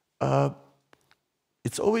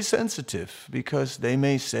 it's always sensitive, because they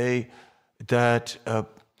may say that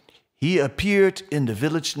he appeared in the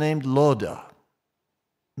village named Loda.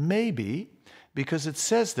 Maybe, because it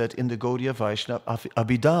says that in the Gaudiya Vaishnava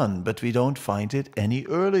Abhidan, but we don't find it any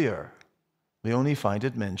earlier. We only find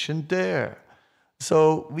it mentioned there.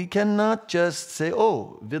 So we cannot just say,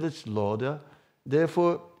 oh, village Loda.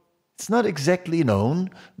 Therefore, it's not exactly known,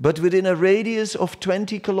 but within a radius of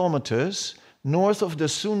 20 kilometers north of the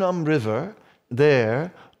Sunam River,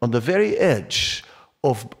 there, on the very edge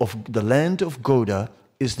of the land of Goda,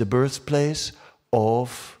 is the birthplace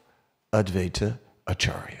of Advaita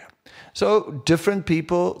Acharya. So different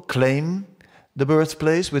people claim the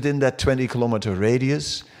birthplace within that 20-kilometer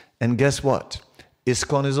radius, and guess what?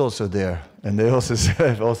 ISKCON is also there, and they also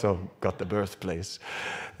have also got the birthplace.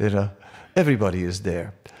 Everybody is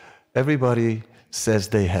there. Everybody says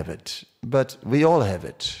they have it, but we all have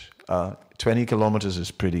it. 20 kilometers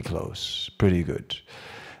is pretty close, pretty good.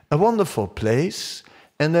 A wonderful place.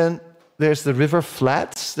 And then there's the river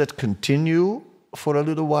flats that continue for a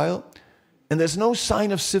little while. And there's no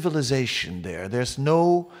sign of civilization there. There's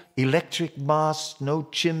no electric masts, no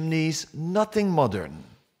chimneys, nothing modern.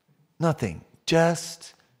 Nothing.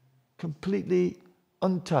 Just completely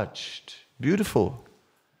untouched. Beautiful.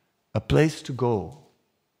 A place to go.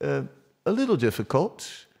 A little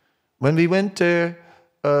difficult. When we went there,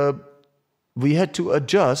 we had to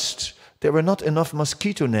adjust. There were not enough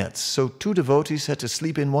mosquito nets, so 2 devotees had to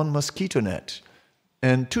sleep in 1 mosquito net.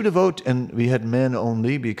 And we had men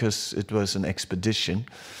only because it was an expedition.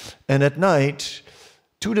 And at night,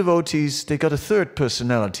 2 devotees, they got a 3rd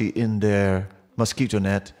personality in their mosquito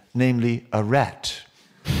net, namely a rat.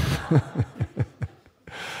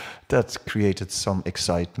 That created some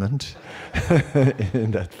excitement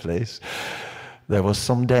in that place. There was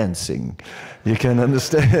some dancing. You can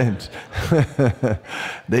understand.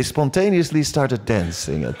 They spontaneously started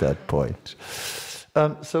dancing at that point.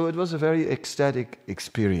 So it was a very ecstatic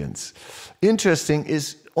experience. Interesting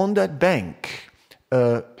is on that bank,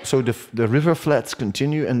 so the river flats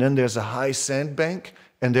continue, and then there's a high sand bank,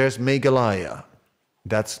 and there's Meghalaya.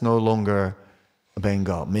 That's no longer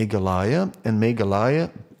Bengal. Meghalaya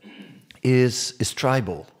is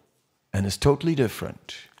tribal and is totally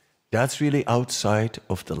different. That's really outside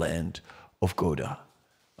of the land of Goda.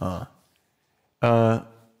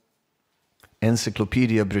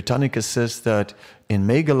 Encyclopedia Britannica says that in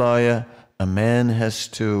Meghalaya, a man has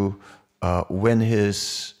to, when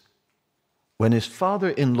his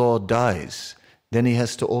father-in-law dies, then he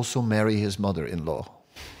has to also marry his mother-in-law.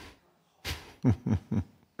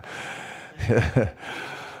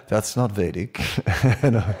 That's not Vedic.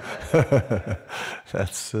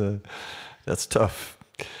 That's tough.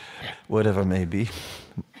 Whatever may be.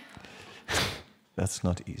 That's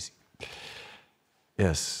not easy.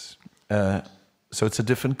 Yes. So it's a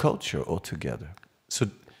different culture altogether. So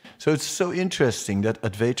it's so interesting that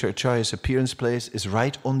Advaita Acharya's appearance place is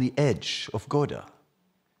right on the edge of Goda.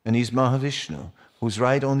 And he's Mahavishnu, who's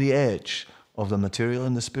right on the edge of the material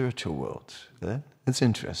and the spiritual world. It's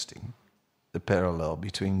interesting, the parallel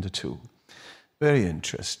between the two. Very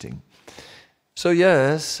interesting. So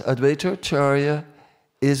yes, Advaita Acharya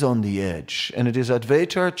is on the edge. And it is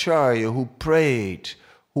Advaita Acharya who prayed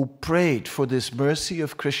for this mercy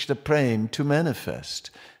of Krishna Prem to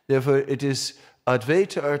manifest. Therefore, it is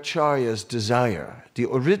Advaita Acharya's desire. The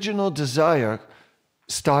original desire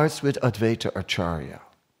starts with Advaita Acharya.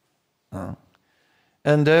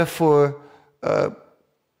 And therefore,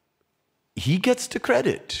 he gets the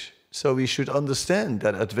credit. So we should understand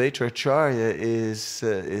that Advaita Acharya is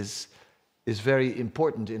very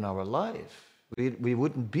important in our life. We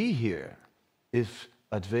wouldn't be here if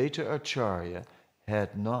Advaita Acharya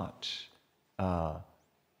had not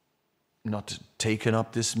taken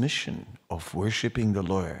up this mission of worshipping the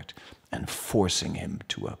Lord and forcing him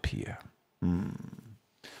to appear.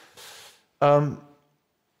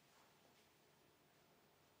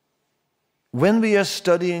 When we are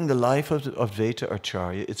studying the life of Advaita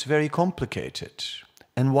Acharya, it's very complicated.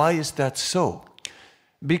 And why is that so?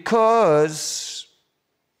 Because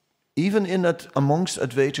even amongst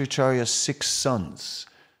Advaita Acharya's 6 sons,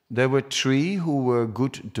 there were 3 who were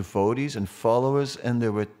good devotees and followers, and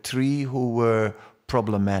there were 3 who were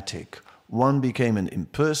problematic. One became an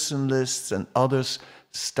impersonalist, and others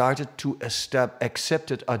started to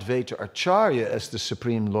accepted Advaita Acharya as the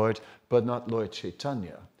Supreme Lord, but not Lord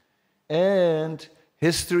Chaitanya. And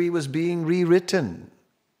history was being rewritten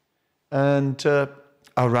and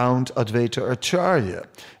around Advaita Acharya.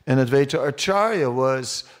 And Advaita Acharya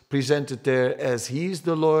was presented there as he's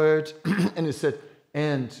the Lord, and it said,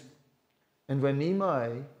 and when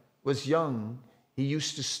Nimai was young, he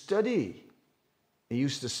used to study. He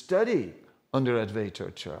used to study under Advaita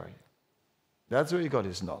Acharya. That's where he got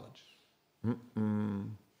his knowledge.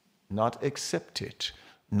 Not accepted,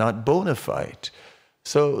 not bona fide.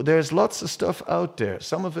 So there's lots of stuff out there.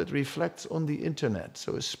 Some of it reflects on the internet.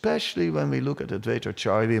 So especially when we look at Advaita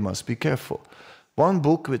Acharya, we must be careful. One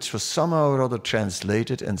book which was somehow or other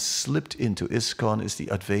translated and slipped into ISKCON is the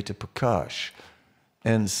Advaita Prakash.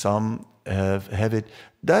 And some have it.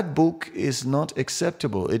 That book is not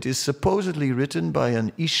acceptable. It is supposedly written by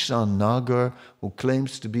an Ishan Nagar who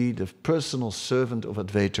claims to be the personal servant of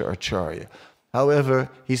Advaita Acharya. However,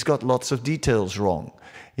 he's got lots of details wrong.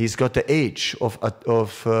 He's got the age of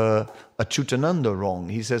Achyutananda wrong.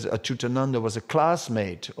 He says Achyutananda was a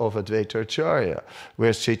classmate of Advaita Acharya,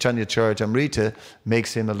 whereas Chaitanya Charitamrita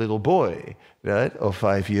makes him a little boy, right, of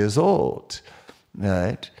 5 years old,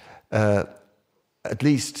 right? At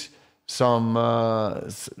least some more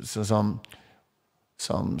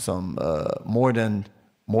than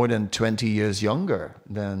 20 years younger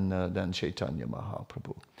than Chaitanya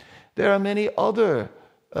Mahaprabhu. There are many other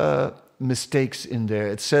mistakes in there.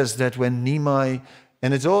 It says that when Nimai,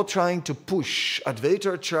 and it's all trying to push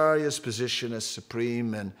Advaita Acharya's position as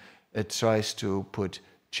supreme, and it tries to put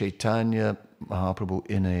Chaitanya Mahaprabhu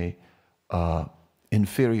in a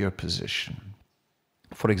inferior position.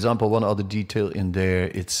 For example, one other detail in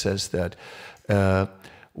there, it says that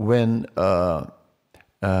when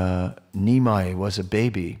Nimai was a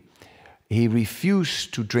baby, he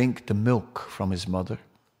refused to drink the milk from his mother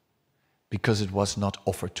because it was not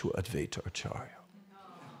offered to Advaita Acharya.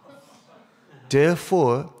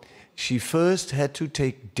 Therefore, she first had to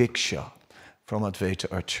take Diksha from Advaita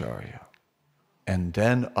Acharya. And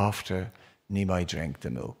then after, Nimai drank the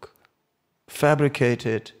milk.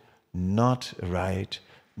 Fabricated, not right,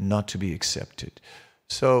 not to be accepted.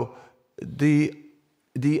 So the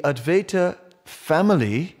Advaita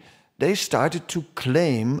family, they started to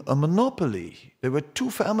claim a monopoly. There were two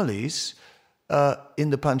families in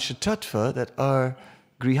the Panchatattva that are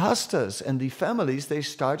Grihastas, and the families, they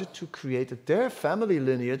started to create that their family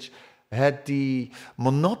lineage had the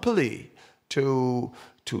monopoly to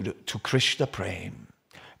Krishna Prem.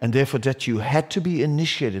 And therefore that you had to be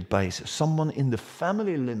initiated by someone in the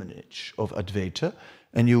family lineage of Advaita,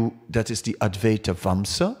 and that is the Advaita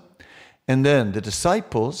Vamsa. And then the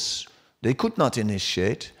disciples, they could not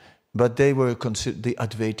initiate, but they were considered the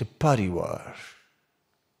Advaita Parivar.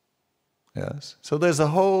 Yes. So there's a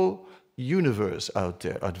whole universe out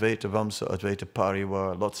there. Advaita Vamsa, Advaita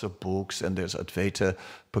Parivar, lots of books, and there's Advaita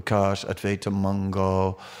Prakash, Advaita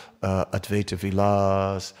Mangal, Advaita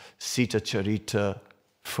Vilas, Sita Charita.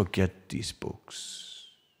 Forget these books.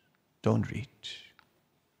 Don't read.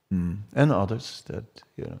 And others that,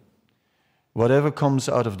 whatever comes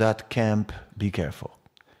out of that camp, be careful.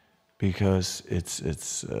 Because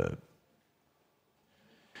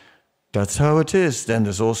that's how it is. Then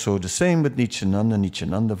there's also the same with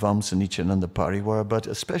Nityananda Vamsa, Nityananda Parivar, but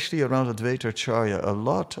especially around Advaita Acharya, a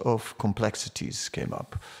lot of complexities came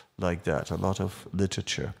up like that, a lot of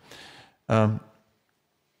literature.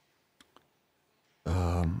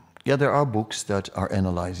 There are books that are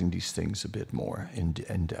analyzing these things a bit more in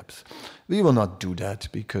depth. We will not do that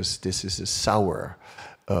because this is a sour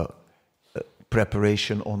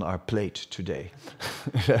preparation on our plate today.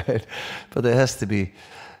 Right? But there has to be,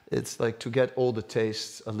 it's like to get all the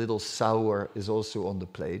tastes, a little sour is also on the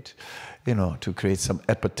plate, to create some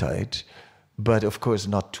appetite. But of course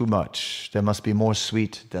not too much. There must be more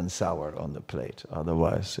sweet than sour on the plate,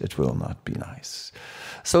 otherwise it will not be nice.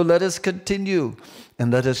 So let us continue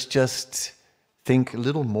and let us just think a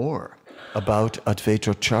little more about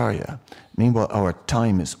Advaita Acharya. Meanwhile, our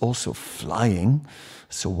time is also flying,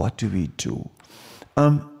 so what do we do?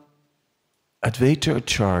 Advaita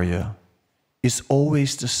Acharya is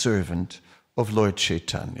always the servant of Lord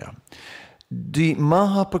Chaitanya. The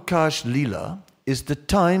Mahaprakash Lila is the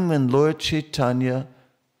time when Lord Chaitanya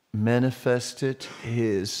manifested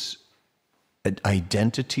his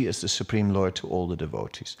identity as the Supreme Lord to all the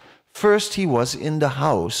devotees. First, he was in the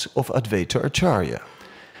house of Advaita Acharya.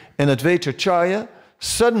 And Advaita Acharya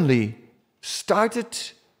suddenly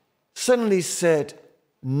said,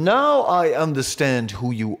 now I understand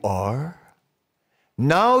who you are.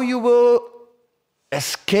 Now you will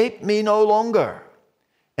escape me no longer.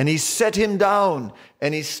 And he set him down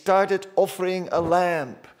and he started offering a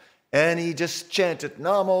lamp. And he just chanted,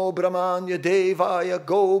 Namo Brahmanya Devaya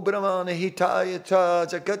Go Brahmana Hitaya Cha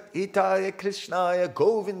Jagat Hitaya Krishnaya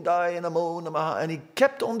Govindaya Namo Namaha. And he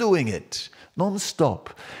kept on doing it,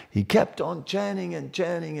 non-stop. He kept on chanting and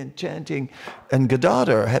chanting and chanting. And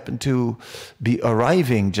Gadadhar happened to be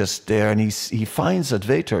arriving just there. And he finds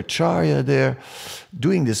Advaita Acharya there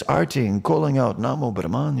doing this arti and calling out, Namo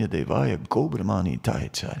Brahmanya Devaya Go Brahmana Hitaya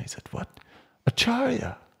Cha. And he said, what?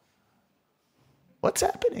 Acharya? What's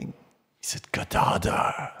happening? He said,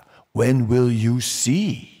 Gadadhar, when will you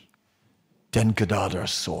see? Then Gadadhar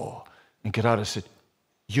saw. And Gadadhar said,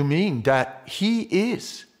 you mean that he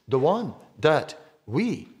is the one that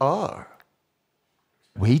we are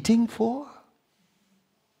waiting for?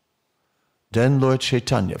 Then Lord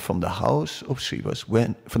Chaitanya from the house of Srivas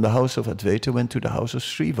from the house of Advaita went to the house of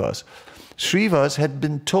Srivas. Srivas had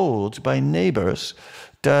been told by neighbors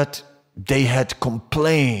that they had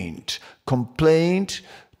complained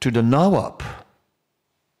to the Nawab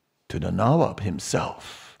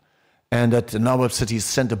himself. And that the Nawab said he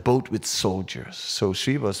sent a boat with soldiers. So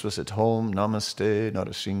Srivas was at home, Namaste,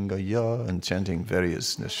 Narasingaya, and chanting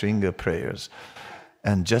various Nrsinga prayers.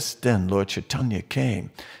 And just then Lord Chaitanya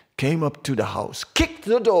came up to the house, kicked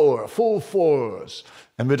the door full force,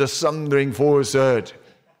 and with a thundering voice said,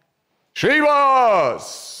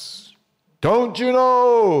 Srivas, don't you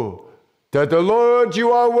know that the Lord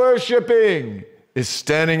you are worshipping is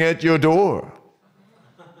standing at your door?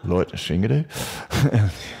 Lord Nrsingadev?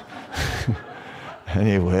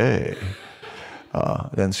 Anyway,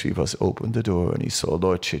 then Srivas opened the door and he saw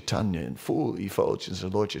Lord Chaitanya in full effulgence.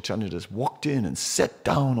 And Lord Chaitanya just walked in and sat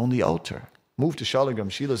down on the altar, moved the Shalagram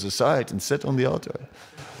Shilas aside and sat on the altar.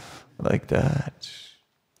 Like that.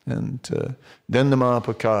 And then the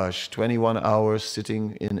Mahaprakash, 21 hours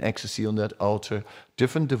sitting in ecstasy on that altar,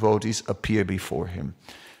 different devotees appear before him.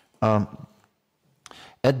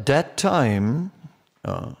 At that time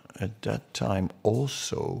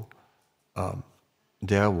also,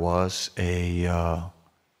 there was a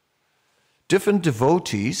different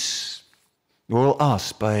devotees were all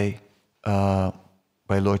asked by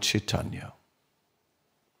Lord Chaitanya,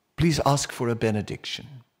 please ask for a benediction.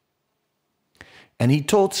 And he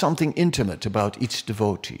told something intimate about each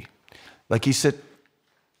devotee. Like he said,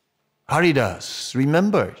 Haridas,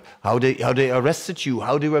 remember how they arrested you,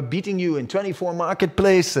 how they were beating you in 24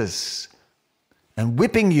 marketplaces and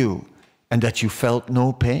whipping you, and that you felt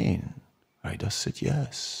no pain. Haridas said,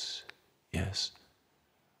 yes, yes.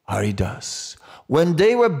 Haridas, when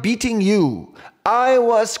they were beating you, I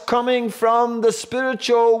was coming from the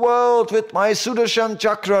spiritual world with my Sudarshan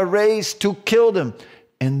Chakra raised to kill them.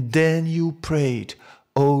 And then you prayed,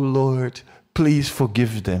 oh Lord, please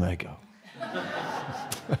forgive them. I go,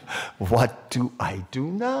 what do I do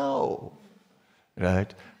now?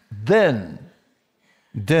 Right? Then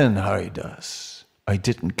Haridas, I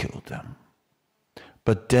didn't kill them.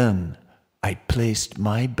 But then I placed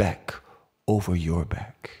my back over your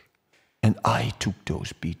back. And I took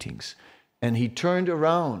those beatings. And he turned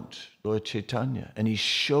around, Lord Chaitanya, and he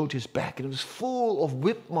showed his back, and it was full of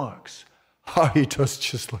whip marks. Haridas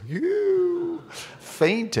just like,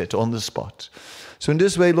 fainted on the spot. So in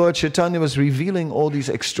this way, Lord Chaitanya was revealing all these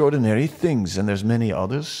extraordinary things, and there's many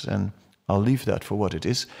others, and I'll leave that for what it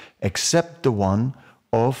is, except the one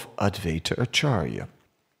of Advaita Acharya.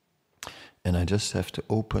 And I just have to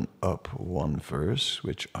open up one verse,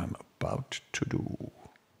 which I'm about to do.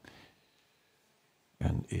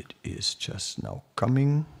 And it is just now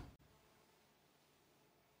coming.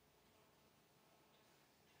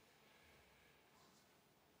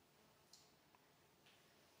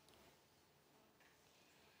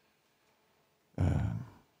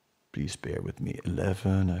 Please bear with me.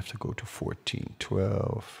 11, I have to go to 14,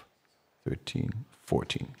 12, 13,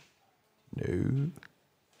 14. No.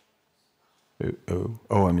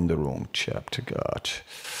 Oh, I'm in the wrong chapter, God.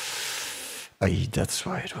 That's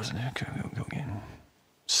why it wasn't.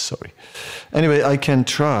 Sorry. Anyway, I can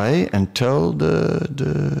try and tell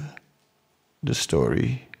the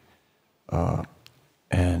story,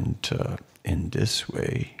 and in this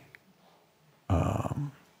way.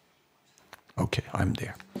 Okay, I'm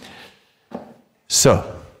there. So,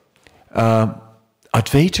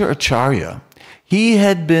 Advaita Acharya, he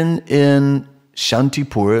had been in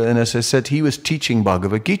Shantipur, and as I said, he was teaching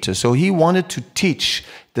Bhagavad Gita. So he wanted to teach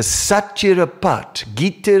the Satyarapat,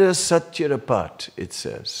 Gitara Satyarapat, it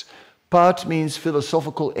says. Pat means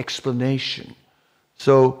philosophical explanation.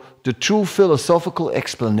 So the true philosophical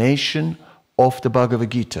explanation of the Bhagavad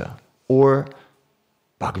Gita, or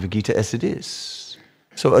Bhagavad Gita as it is.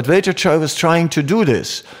 So Advaita Acharya was trying to do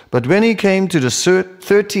this, but when he came to the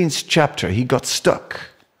 13th chapter, he got stuck,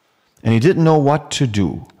 and he didn't know what to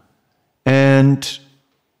do. And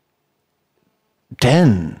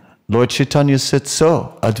then Lord Chaitanya said,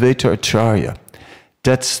 so, Advaita Acharya,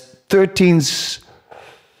 that's 13th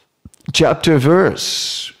chapter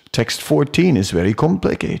verse, text 14 is very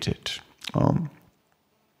complicated.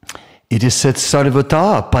 It is said,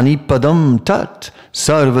 Sarvata panipadam tat,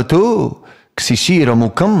 sarvato ksishira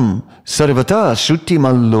mukam, sarvata shruti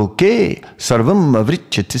malloke, sarvam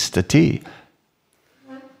avrichyatistate.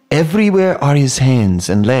 Everywhere are his hands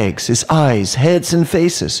and legs, his eyes, heads and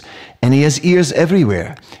faces, and he has ears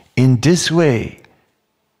everywhere. In this way,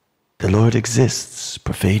 the Lord exists,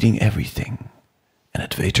 pervading everything. And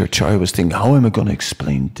Advaita Acharya was thinking, how am I going to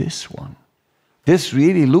explain this one? This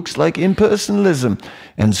really looks like impersonalism.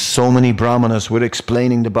 And so many brahmanas were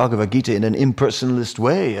explaining the Bhagavad Gita in an impersonalist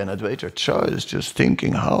way. And Advaita Acharya is just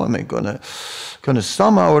thinking, how am I going to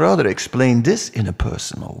somehow or other explain this in a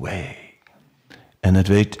personal way? And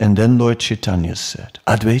then Lord Chaitanya said,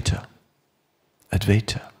 Advaita.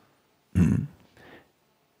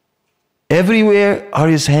 Everywhere are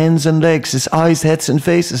his hands and legs, his eyes, heads and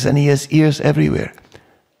faces, and he has ears everywhere.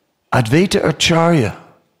 Advaita Acharya,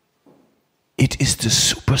 it is the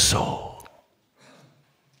super soul.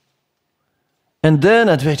 And then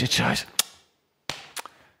Advaita Acharya said,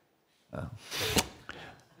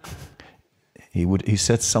 he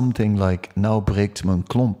said something like, now breekt mijn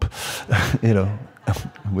klomp,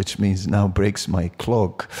 which means now breaks my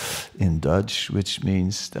clog in Dutch, which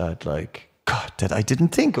means that like, God, that I didn't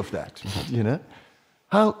think of that,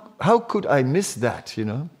 How could I miss that,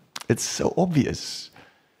 It's so obvious.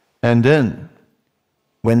 And then,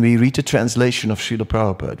 when we read the translation of Srila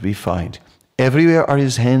Prabhupada, we find Everywhere are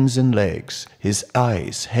his hands and legs, his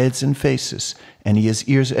eyes, heads and faces, and he has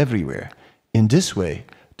ears everywhere. In this way,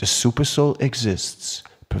 the Supersoul exists,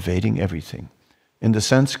 pervading everything. In the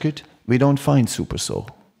Sanskrit, we don't find Supersoul.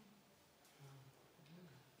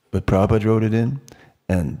 But Prabhupada wrote it in,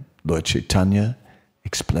 and Lord Chaitanya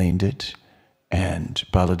explained it, and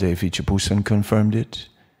Baladev Vichapushan confirmed it,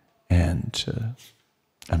 and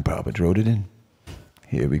Prabhupada wrote it in.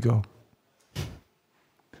 Here we go.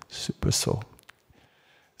 Supersoul.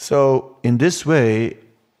 So, in this way,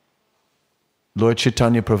 Lord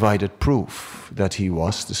Chaitanya provided proof that he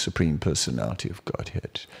was the Supreme Personality of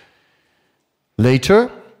Godhead. Later,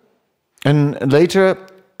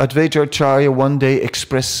 Advaita Acharya one day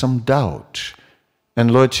expressed some doubt, and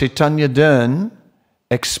Lord Chaitanya then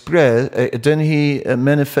he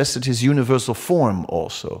manifested his universal form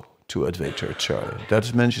also to Advaita Acharya.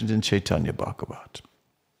 That's mentioned in Chaitanya Bhagavat.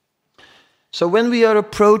 So when we are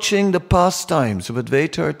approaching the pastimes of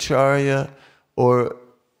Advaita Acharya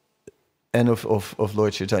and of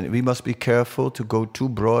Lord Chaitanya, we must be careful to go too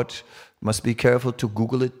broad, must be careful to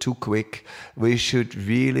Google it too quick. We should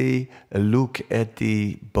really look at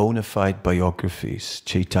the bona fide biographies,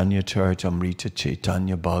 Chaitanya Charitamrita,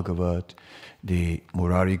 Chaitanya Bhagavat, the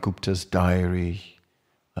Murari Gupta's diary,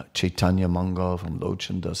 Chaitanya Mangal from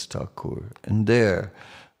Lochan Das Thakur. And there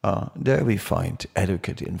we find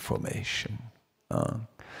adequate information.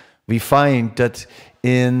 We find that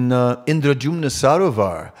in Indradyumna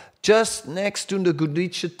Sarovar, just next to the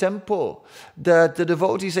Gudicha temple, that the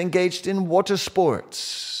devotees engaged in water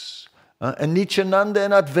sports. And Nityananda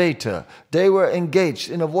and Advaita, they were engaged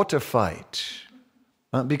in a water fight.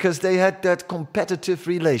 Because they had that competitive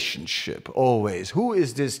relationship always. Who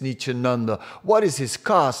is this Nityananda? What is his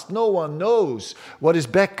caste? No one knows what his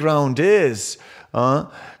background is.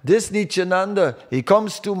 This Nityananda, he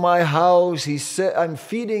comes to my house, he said, I'm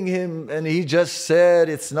feeding him, and he just said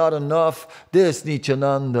it's not enough. This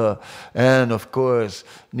Nityananda. And of course,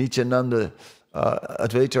 Nityananda,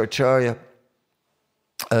 Advaita Acharya,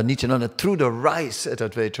 Nityananda threw the rice at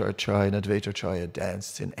Advaita Acharya, and Advaita Acharya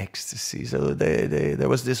danced in ecstasy. So there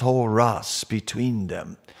was this whole ras between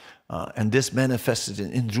them. And this manifested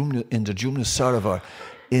in the Jumna Sarovar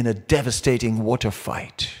in a devastating water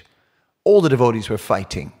fight. All the devotees were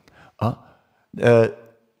fighting. Sarvabhauma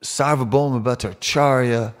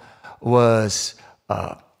Bhattacharya was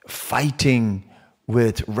fighting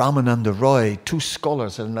with Ramananda Roy, two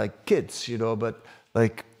scholars and like kids, but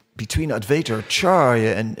like between Advaita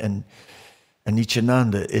Acharya and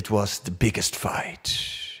Nityananda, it was the biggest fight.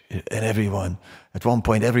 And at one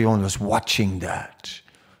point, everyone was watching that.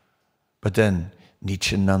 But then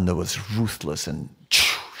Nityananda was ruthless and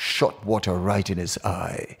shot water right in his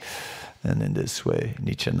eye. And in this way,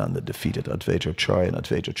 Nityananda defeated Advaita Acharya, and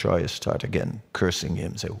Advaita Acharya started again cursing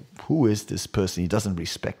him, say, who is this person? He doesn't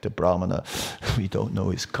respect the Brahmana. We don't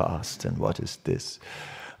know his caste, and what is this?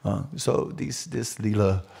 So this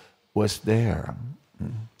Leela was there.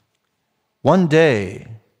 One day,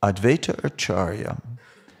 Advaita Acharya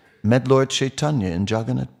met Lord Chaitanya in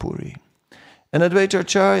Jagannath Puri. And Advaita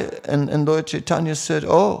Acharya and Lord Chaitanya said,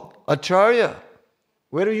 oh, Acharya,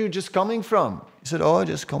 where are you just coming from? He said, oh, I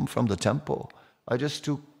just come from the temple. I just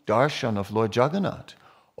took darshan of Lord Jagannath.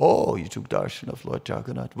 Oh, you took darshan of Lord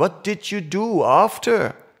Jagannath. What did you do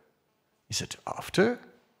after? He said, after?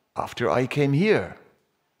 After I came here.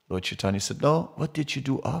 Lord Chaitanya said, no, what did you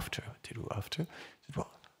do after? What did you do after? He said,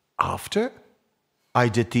 well, after? I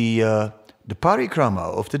did the parikrama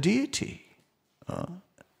of the deity.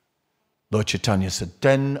 Lord Chaitanya said,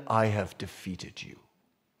 then I have defeated you.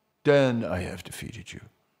 Then I have defeated you.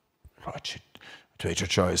 Advaita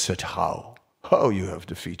Acharya said, how? How you have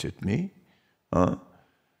defeated me?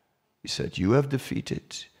 He said, you have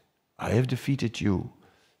defeated, I have defeated you.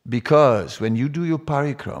 Because when you do your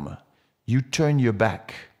parikrama, you turn your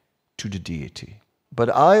back to the deity. But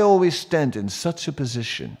I always stand in such a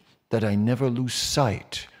position that I never lose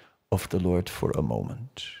sight of the Lord for a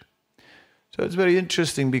moment. So it's very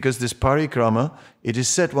interesting because this parikrama, it is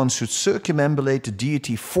said one should circumambulate the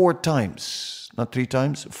deity 4 times. Not 3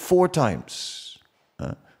 times, 4 times.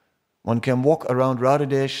 One can walk around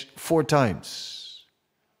Radhadesh 4 times.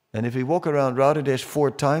 And if we walk around Radhadesh 4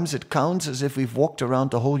 times, it counts as if we've walked around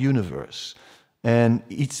the whole universe. And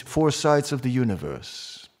each 4 sides of the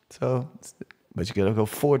universe. So, but you gotta go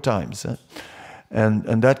 4 times.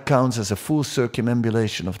 And that counts as a full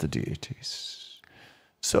circumambulation of the deities.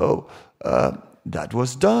 So, that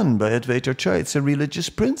was done by Advaita Acharya. It's a religious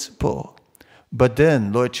principle. But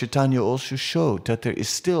then Lord Chaitanya also showed that there is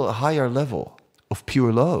still a higher level of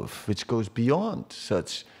pure love, which goes beyond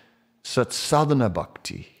such sadhana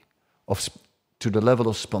bhakti, of to the level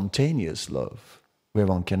of spontaneous love, where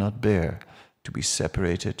one cannot bear to be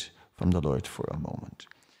separated from the Lord for a moment.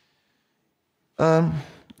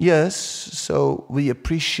 Yes, so we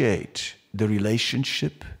appreciate the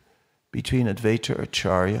relationship between Advaita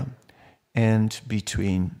Acharya and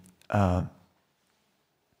between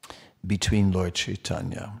Lord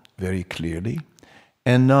Chaitanya very clearly.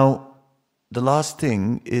 And now the last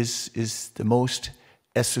thing is the most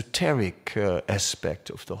esoteric aspect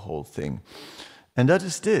of the whole thing. And that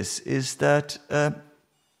is this, is that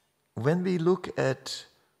when we look at,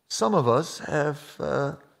 some of us have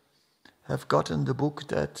gotten the book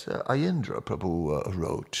that Ayendra Prabhu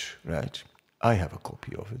wrote, right? I have a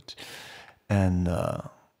copy of it. And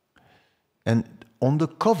on the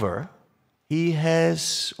cover, he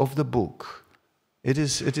has, of the book, it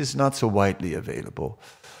is not so widely available.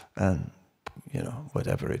 And, you know,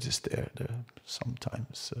 whatever it is there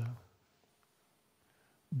sometimes.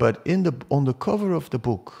 But on the cover of the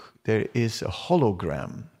book, there is a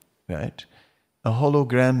hologram, right? A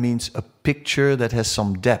hologram means a picture that has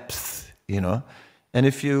some depth, you know. And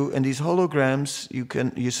in these holograms, you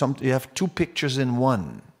have two pictures in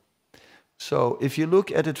one. So if you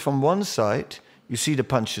look at it from one side, you see the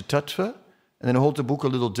Panchatattva, and then hold the book a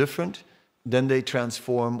little different, then they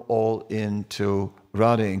transform all into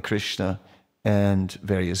Radha and Krishna and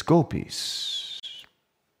various gopis.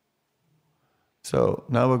 So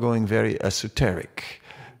now we're going very esoteric,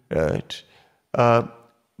 right?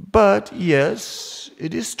 But yes,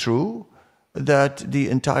 it is true that the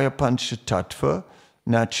entire Panchatattva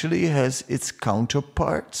naturally has its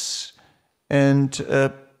counterparts and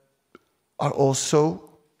are also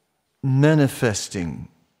manifesting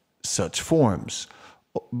such forms,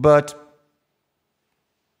 but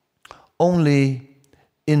only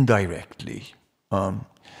indirectly.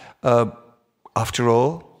 After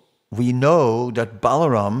all, we know that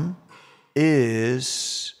Balaram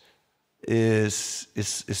is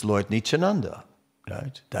Lord Nityananda,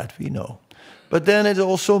 right? That we know. But then it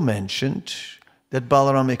also mentioned that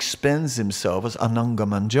Balaram expends himself as Ananga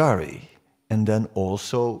Manjari, and then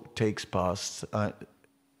also takes past,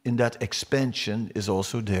 in that expansion is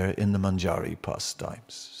also there in the Manjari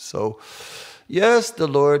pastimes. So, yes, the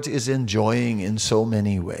Lord is enjoying in so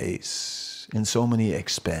many ways, in so many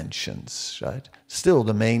expansions, right? Still,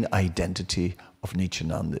 the main identity of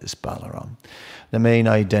Nityananda is Balaram. The main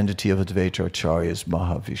identity of Advaita Acharya is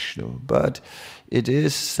Mahavishnu. But it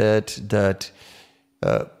is said that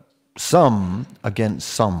some,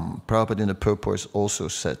 Prabhupada in the purport also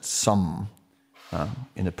said some.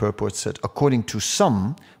 In the purport said, according to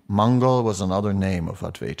some, Mangal was another name of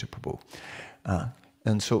Advaita Prabhu.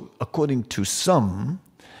 And so, according to some,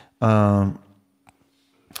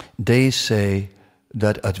 they say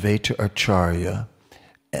that Advaita Acharya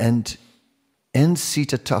and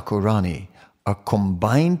Sita Thakurani are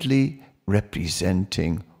combinedly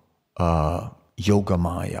representing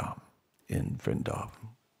Yogamaya in Vrindavan,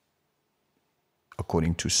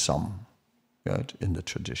 according to some, right, in the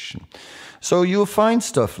tradition. So you'll find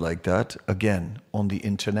stuff like that, again, on the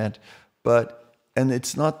internet, and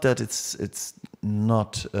it's not that it's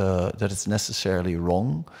not that it's necessarily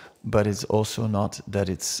wrong, but it's also not that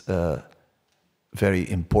it's very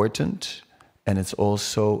important, and it's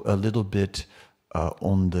also a little bit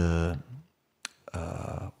on the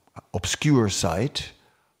obscure side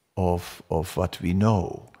of what we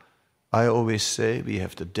know. I always say we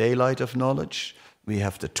have the daylight of knowledge, we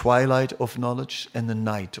have the twilight of knowledge, and the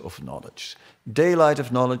night of knowledge. Daylight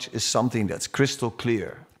of knowledge is something that's crystal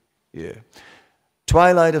clear. Yeah.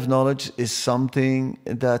 Twilight of knowledge is something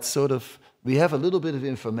that sort of, we have a little bit of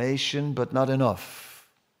information, but not enough.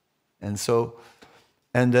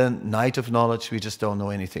 And then night of knowledge, we just don't know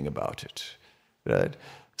anything about it, right?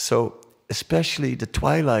 So especially the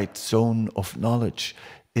twilight zone of knowledge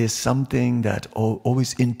is something that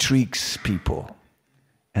always intrigues people,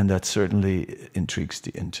 and that certainly intrigues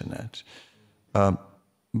the internet.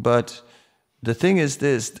 But the thing is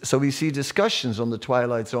this, so we see discussions on the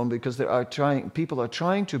twilight zone because people are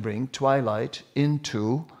trying to bring twilight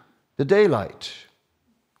into the daylight.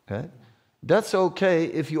 Okay? That's okay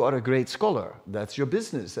if you are a great scholar. That's your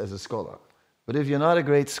business as a scholar. But if you're not a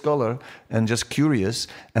great scholar and just curious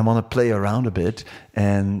and want to play around a bit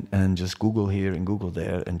and just Google here and Google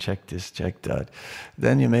there and check this, check that,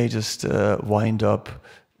 then you may just wind up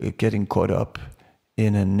getting caught up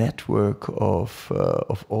in a network of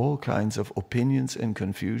all kinds of opinions and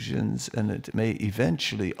confusions, and it may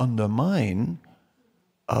eventually undermine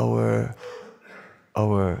our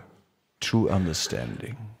true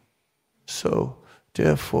understanding. So,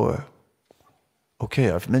 therefore,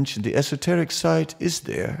 okay, I've mentioned the esoteric side is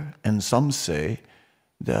there, and some say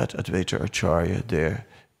that Advaita Acharya there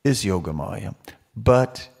is Yogamaya.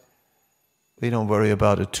 But we don't worry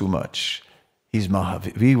about it too much. He's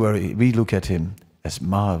we look at him as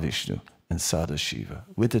Mahavishnu and Sadashiva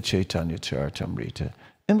with the Chaitanya Charitamrita.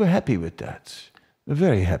 And we're happy with that. We're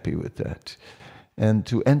very happy with that. And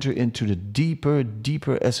to enter into the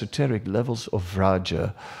deeper esoteric levels of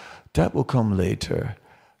Vraja, that will come later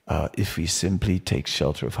if we simply take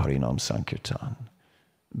shelter of Harinam Sankirtan.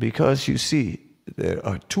 Because you see, there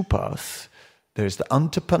are two paths. There's the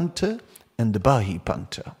Antapanta and the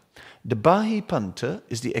Bahipanta. The Bahipanta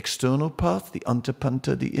is the external path, the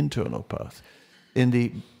Antapanta, the internal path. In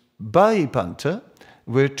the Bahipanta,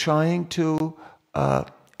 we're trying to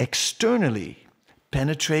externally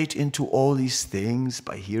penetrate into all these things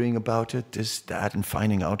by hearing about it, this, that, and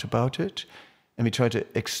finding out about it. And we try to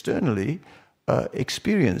externally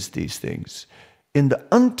experience these things. In the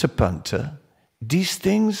Antapanta, these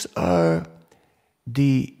things are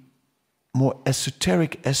the more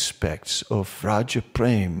esoteric aspects of Raja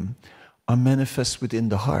Prem are manifest within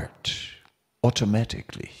the heart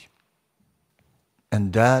automatically.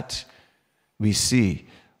 And that we see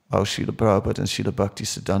how Srila Prabhupada and Srila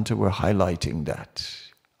Bhaktisiddhanta were highlighting that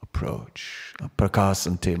approach.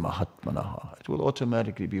 Prakasante Mahatmanaha. It will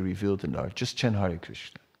automatically be revealed in the heart. Just chant Hare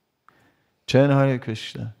Krishna. Chant Hare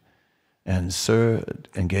Krishna and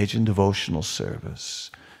engage in devotional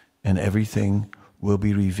service, and everything will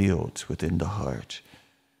be revealed within the heart.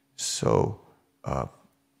 So,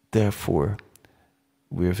 therefore,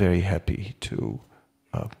 we're very happy to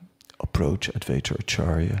approach Advaita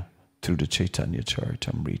Acharya through the Chaitanya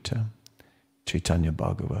Charitamrita, Chaitanya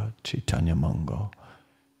Bhagavat, Chaitanya Mangal,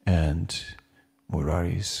 and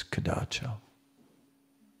Murari's Kadacha.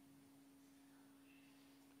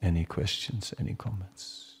 Any questions, any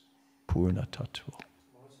comments? Purna Tattva.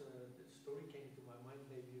 The story came to my mind,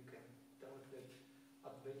 maybe you can tell it, that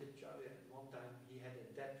Advaita Acharya at one time he had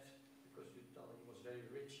a debt, because you tell he was very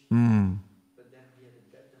rich, but then he had a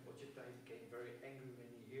debt, and Bachita became very angry when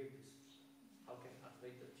he heard this. How can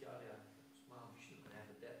Advaita Acharya, Mahavishnu, have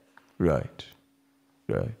a debt? Right.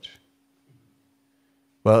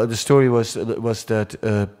 Well, the story was that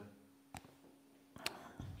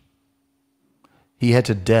he had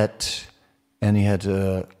a debt, and he had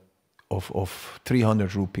of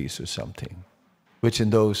 300 rupees or something, which in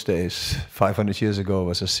those days, 500 years ago,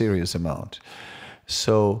 was a serious amount.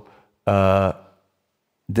 So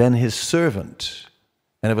then his servant,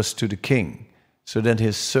 and it was to the king, so then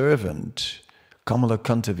his servant,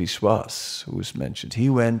 Kamalakanta Vishwas, who was mentioned, he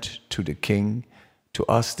went to the king to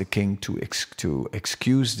ask the king to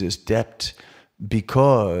excuse this debt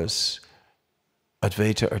because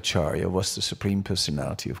Advaita Acharya was the Supreme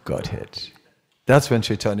Personality of Godhead. That's when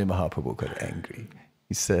Chaitanya Mahaprabhu got angry.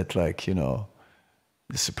 He said, the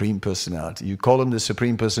Supreme Personality. You call him the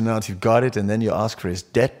Supreme Personality of Godhead, and then you ask for his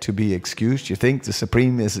debt to be excused. You think the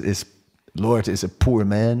Supreme Lord is a poor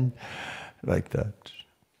man? Like that.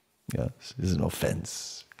 Yes, it's an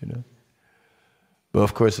offense, But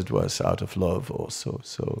of course it was out of love also.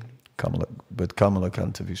 So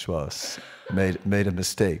Kamalakanta Vishwas made a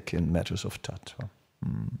mistake in matters of tattva.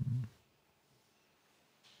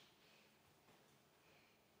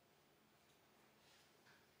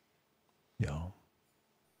 Yeah.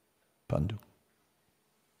 Pandu.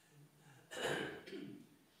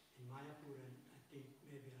 In Mayapur, and I think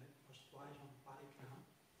maybe I was twice on Parikram,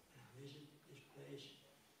 and I visited this place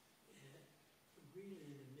really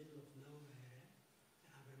in the middle of nowhere. And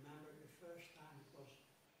I remember the first time it was,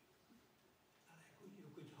 you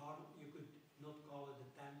could not call it a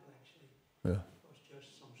temple actually. Yeah. It was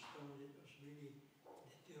just some stone. It was really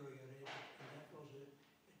deteriorated, and that was a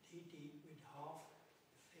deity with half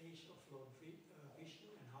the face of Lord Vishnu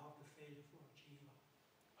and half the face of Lord Shiva.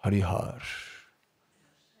 Harihar.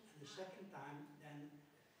 Yes. And the second time, then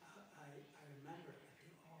I remember, I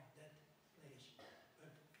think, that place.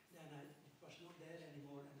 But then it was not there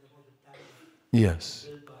anymore, and there was a temple Yes.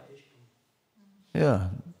 built by Ishkan. Yeah.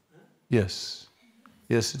 Yes.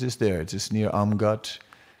 Yes, it is there. It is near Amgat,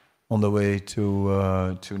 on the way to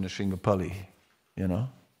Nrsimhapalli,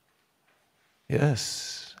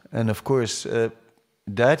 Yes. And of course,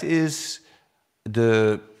 that is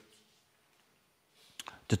the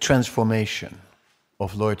transformation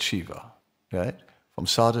of Lord Shiva, right? From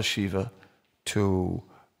Sadashiva to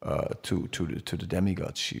the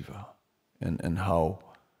demigod Shiva, and how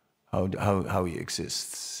he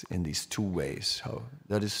exists in these two ways. How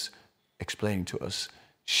that is explaining to us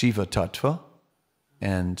Shiva Tattva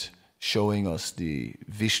and showing us the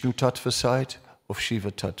Vishnu Tattva side of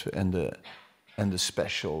Shiva Tattva and the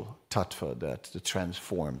special Tattva, that the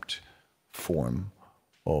transformed form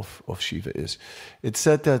of Shiva is. It's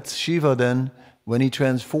said that Shiva then, when he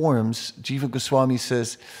transforms, Jiva Goswami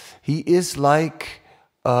says, he is like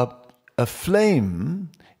a flame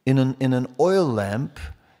in an oil lamp,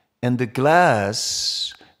 and the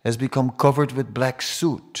glass has become covered with black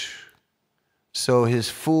soot. So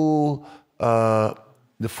his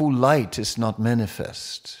the full light is not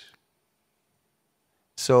manifest.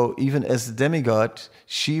 So even as the demigod,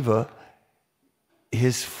 Shiva,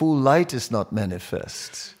 his full light is not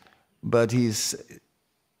manifest, but he's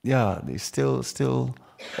still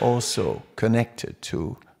also connected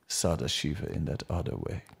to Sadashiva in that other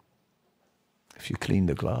way. If you clean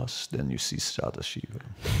the glass, then you see Sadashiva.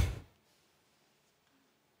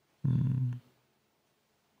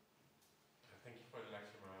 Thank you for the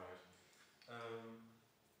lecture, Maharaj.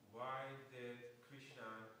 Why did Krishna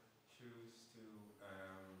choose to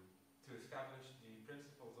establish the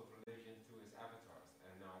principles of religion through his avatars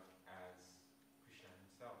and not as Krishna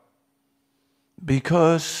himself?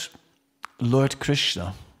 Because Lord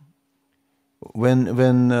Krishna, when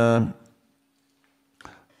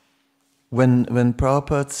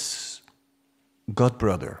Prabhupada's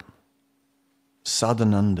godbrother,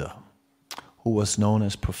 Sadananda, who was known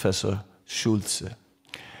as Professor Schulze,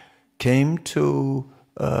 came to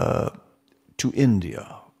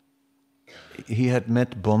India. He had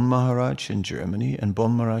met Bon Maharaj in Germany, and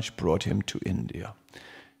Bon Maharaj brought him to India.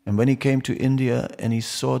 And when he came to India and he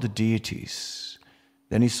saw the deities,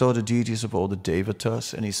 then he saw the deities of all the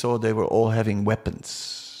devatas, and he saw they were all having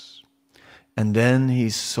weapons. And then he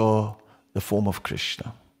saw the form of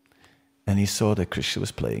Krishna, and he saw that Krishna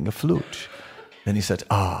was playing a flute. Then he said,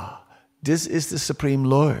 this is the Supreme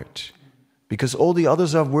Lord, because all the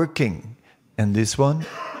others are working, and this one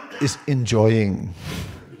is enjoying.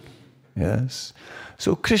 Yes.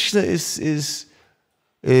 So Krishna is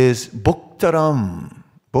Bhuktaram.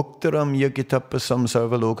 Bhuktaram Yagitapasam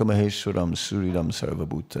Sarvaloka Maheshwaram Suriram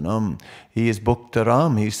Sarvabhutanam. He is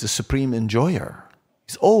Bhuktaram, he's the supreme enjoyer.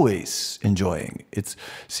 He's always enjoying.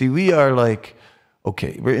 We are like,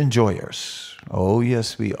 okay, we're enjoyers. Oh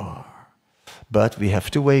yes, we are. But we have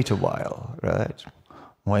to wait a while, right?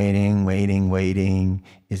 Waiting.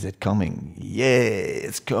 Is it coming? Yeah,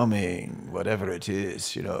 it's coming. Whatever it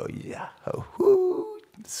is, yeah.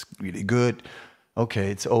 It's really good.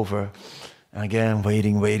 Okay, it's over. Again,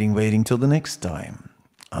 waiting till the next time.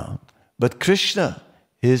 But Krishna,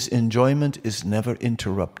 his enjoyment is never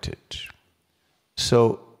interrupted.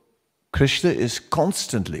 So Krishna is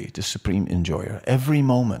constantly the supreme enjoyer, every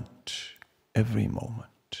moment.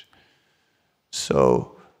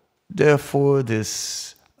 So therefore,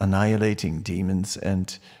 this annihilating demons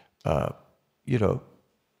and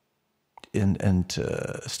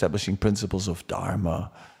establishing principles of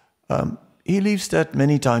dharma, he leaves that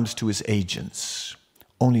many times to his agents.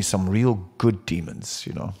 Only some real good demons,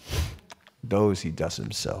 those he does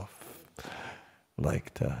himself,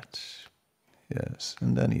 like that. Yes,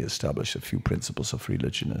 and then he established a few principles of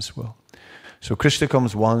religion as well. So Krishna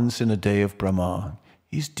comes once in a day of Brahman.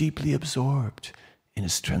 He's deeply absorbed in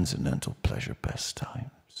his transcendental pleasure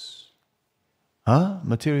pastimes.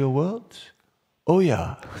 Material world? Oh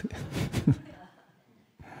yeah.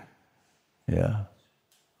 Yeah.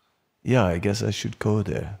 Yeah, I guess I should go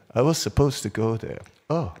there. I was supposed to go there.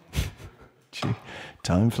 Oh, gee,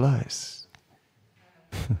 time flies.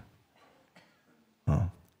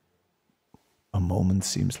 A moment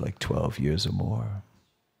seems like 12 years or more.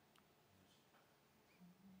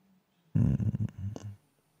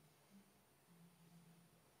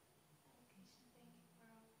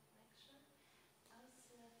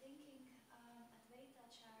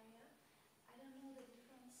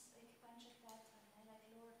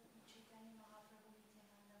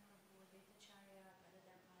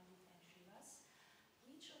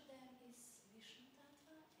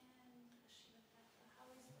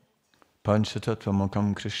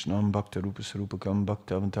 Panchatattvamakam Krishnam Bhakta Rupa Sarupakam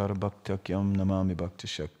Bhakta Avantara Bhaktakyam Namami Bhakta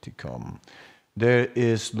Shaktikam. There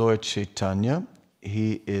is Lord Chaitanya.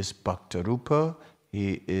 He is Bhakta Rupa.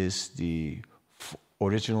 He is the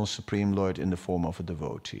original Supreme Lord in the form of a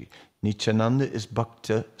devotee. Nityananda is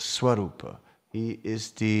Bhakta Swarupa. He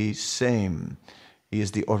is the same. He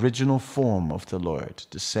is the original form of the Lord,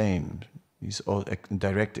 the same. He's all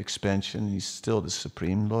direct expansion. He's still the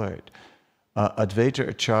Supreme Lord. Advaita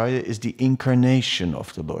Acharya is the incarnation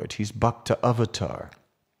of the Lord. He's Bhakta Avatar.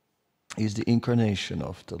 He's the incarnation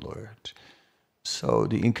of the Lord. So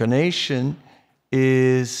the incarnation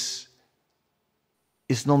is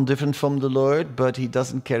non-different from the Lord, but he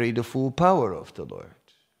doesn't carry the full power of the Lord.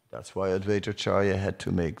 That's why Advaita Acharya had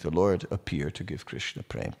to make the Lord appear to give Krishna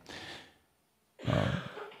prema.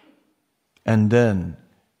 And then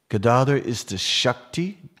Gadadhar is the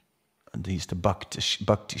Shakti, and he's the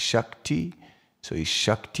Bhakti Shakti, so he's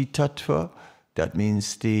Shakti Tattva. That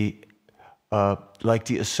means like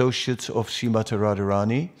the associates of Srimati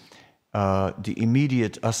Radharani, the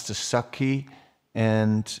immediate Astasakhi,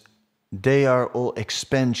 and they are all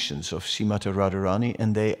expansions of Srimati Radharani,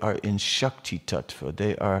 and they are in Shakti Tattva.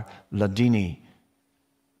 They are Ladini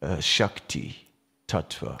Shakti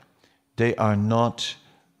Tattva. They are not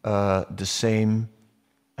the same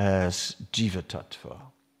as Jiva Tattva.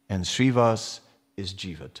 And Srivas is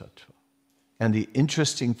Jiva Tattva. And the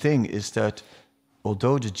interesting thing is that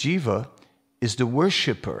although the Jiva is the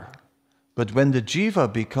worshipper, but when the Jiva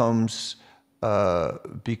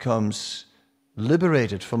becomes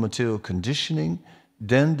liberated from material conditioning,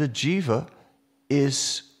 then the Jiva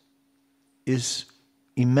is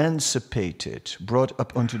emancipated, brought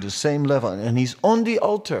up onto the same level, and he's on the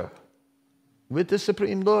altar with the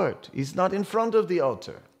Supreme Lord. He's not in front of the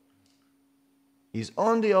altar. He's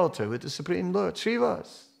on the altar with the Supreme Lord,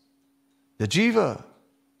 Srivas. The Jiva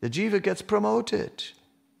gets promoted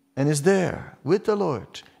and is there with the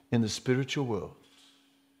Lord in the spiritual world.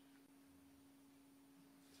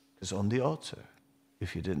 It's on the altar.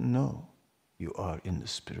 If you didn't know, you are in the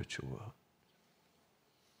spiritual world.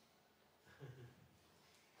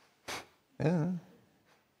 Yeah.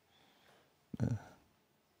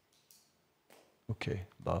 Okay,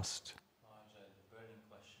 last. The burning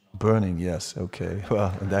question. Burning, yes, okay.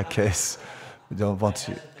 Well, in that case, we don't want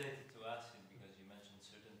to. I hesitated to ask it because you mentioned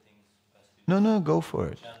certain things. No, go for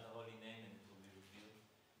it. Chant the holy name and it will be revealed.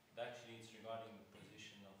 But actually, it's regarding the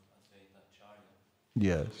position of Advaita Acharya.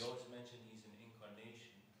 Yes. We always mention he's an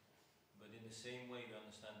incarnation, but in the same way we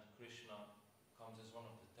understand Krishna comes as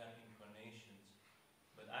one of the 10 incarnations,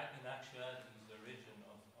 but in actuality he's the origin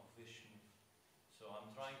of Vishnu. So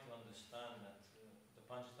I'm trying to understand that the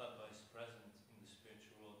Panchatattva is present in the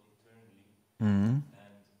spiritual world eternally, Mm-hmm.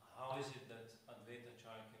 and how is it that Advaita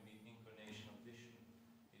Acharya can be an incarnation of Vishnu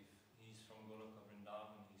if he's from Goloka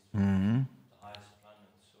Vrindavan, he's from the highest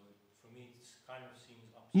planet? So for me it kind of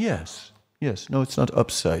seems upside down. Yes. No, it's not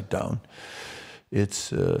upside down.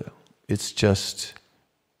 It's just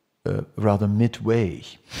rather midway.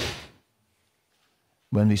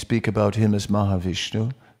 When we speak about him as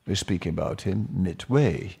Mahavishnu, we're speaking about him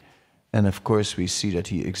midway. And of course we see that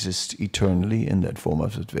he exists eternally in that form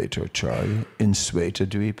of Advaita Acharya in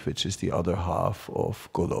Svetadvip, which is the other half of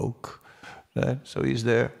Golok. Right? So he's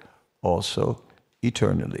there also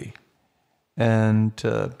eternally. And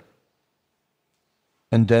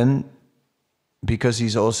then, because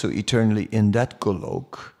he's also eternally in that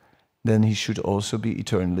Golok, then he should also be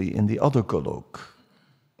eternally in the other Golok,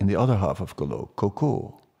 in the other half of Golok,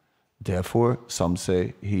 Koko. Therefore, some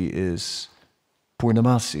say he is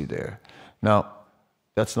Purnamasi there. Now,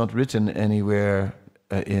 that's not written anywhere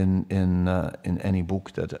in any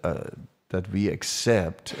book that we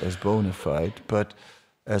accept as bona fide, but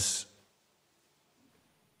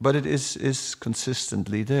it is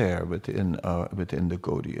consistently there within the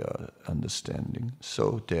Gaudiya understanding.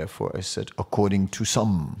 So therefore, I said according to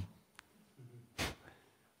some.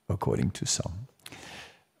 According to some,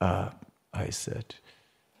 I said.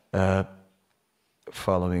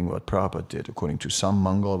 Following what Prabhupada did, according to some,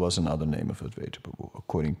 Mangal was another name of Advaita Prabhu.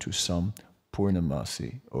 According to some,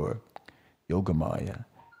 Purnamasi or Yogamaya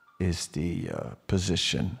is the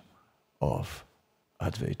position of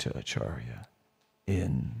Advaita Acharya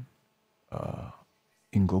in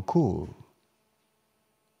Gokul.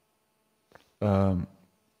 And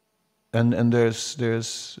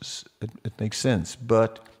it makes sense,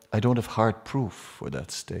 but I don't have hard proof for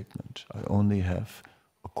that statement. I only have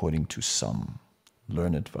according to some.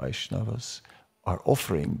 Learned Vaishnavas are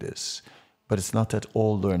offering this, but it's not that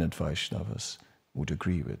all learned Vaishnavas would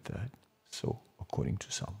agree with that. So, according to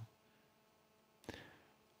some.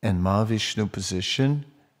 And Mahavishnu position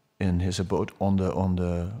in his abode on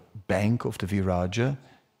the bank of the Viraja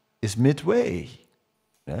is midway.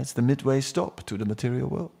 That's the midway stop to the material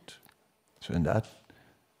world. So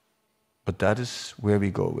but that is where we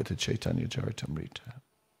go with the Chaitanya Charitamrita.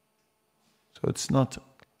 So it's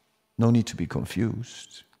no need to be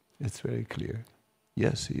confused. It's very clear.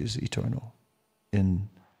 Yes, he is eternal in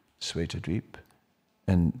Svetadvip,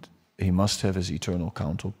 and he must have his eternal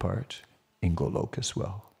counterpart in Golok as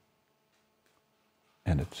well.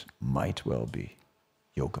 And it might well be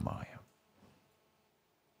Yogamaya.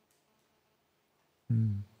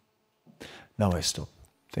 Now I stop.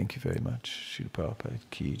 Thank you very much. Srila Prabhupada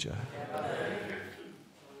Ki Jai.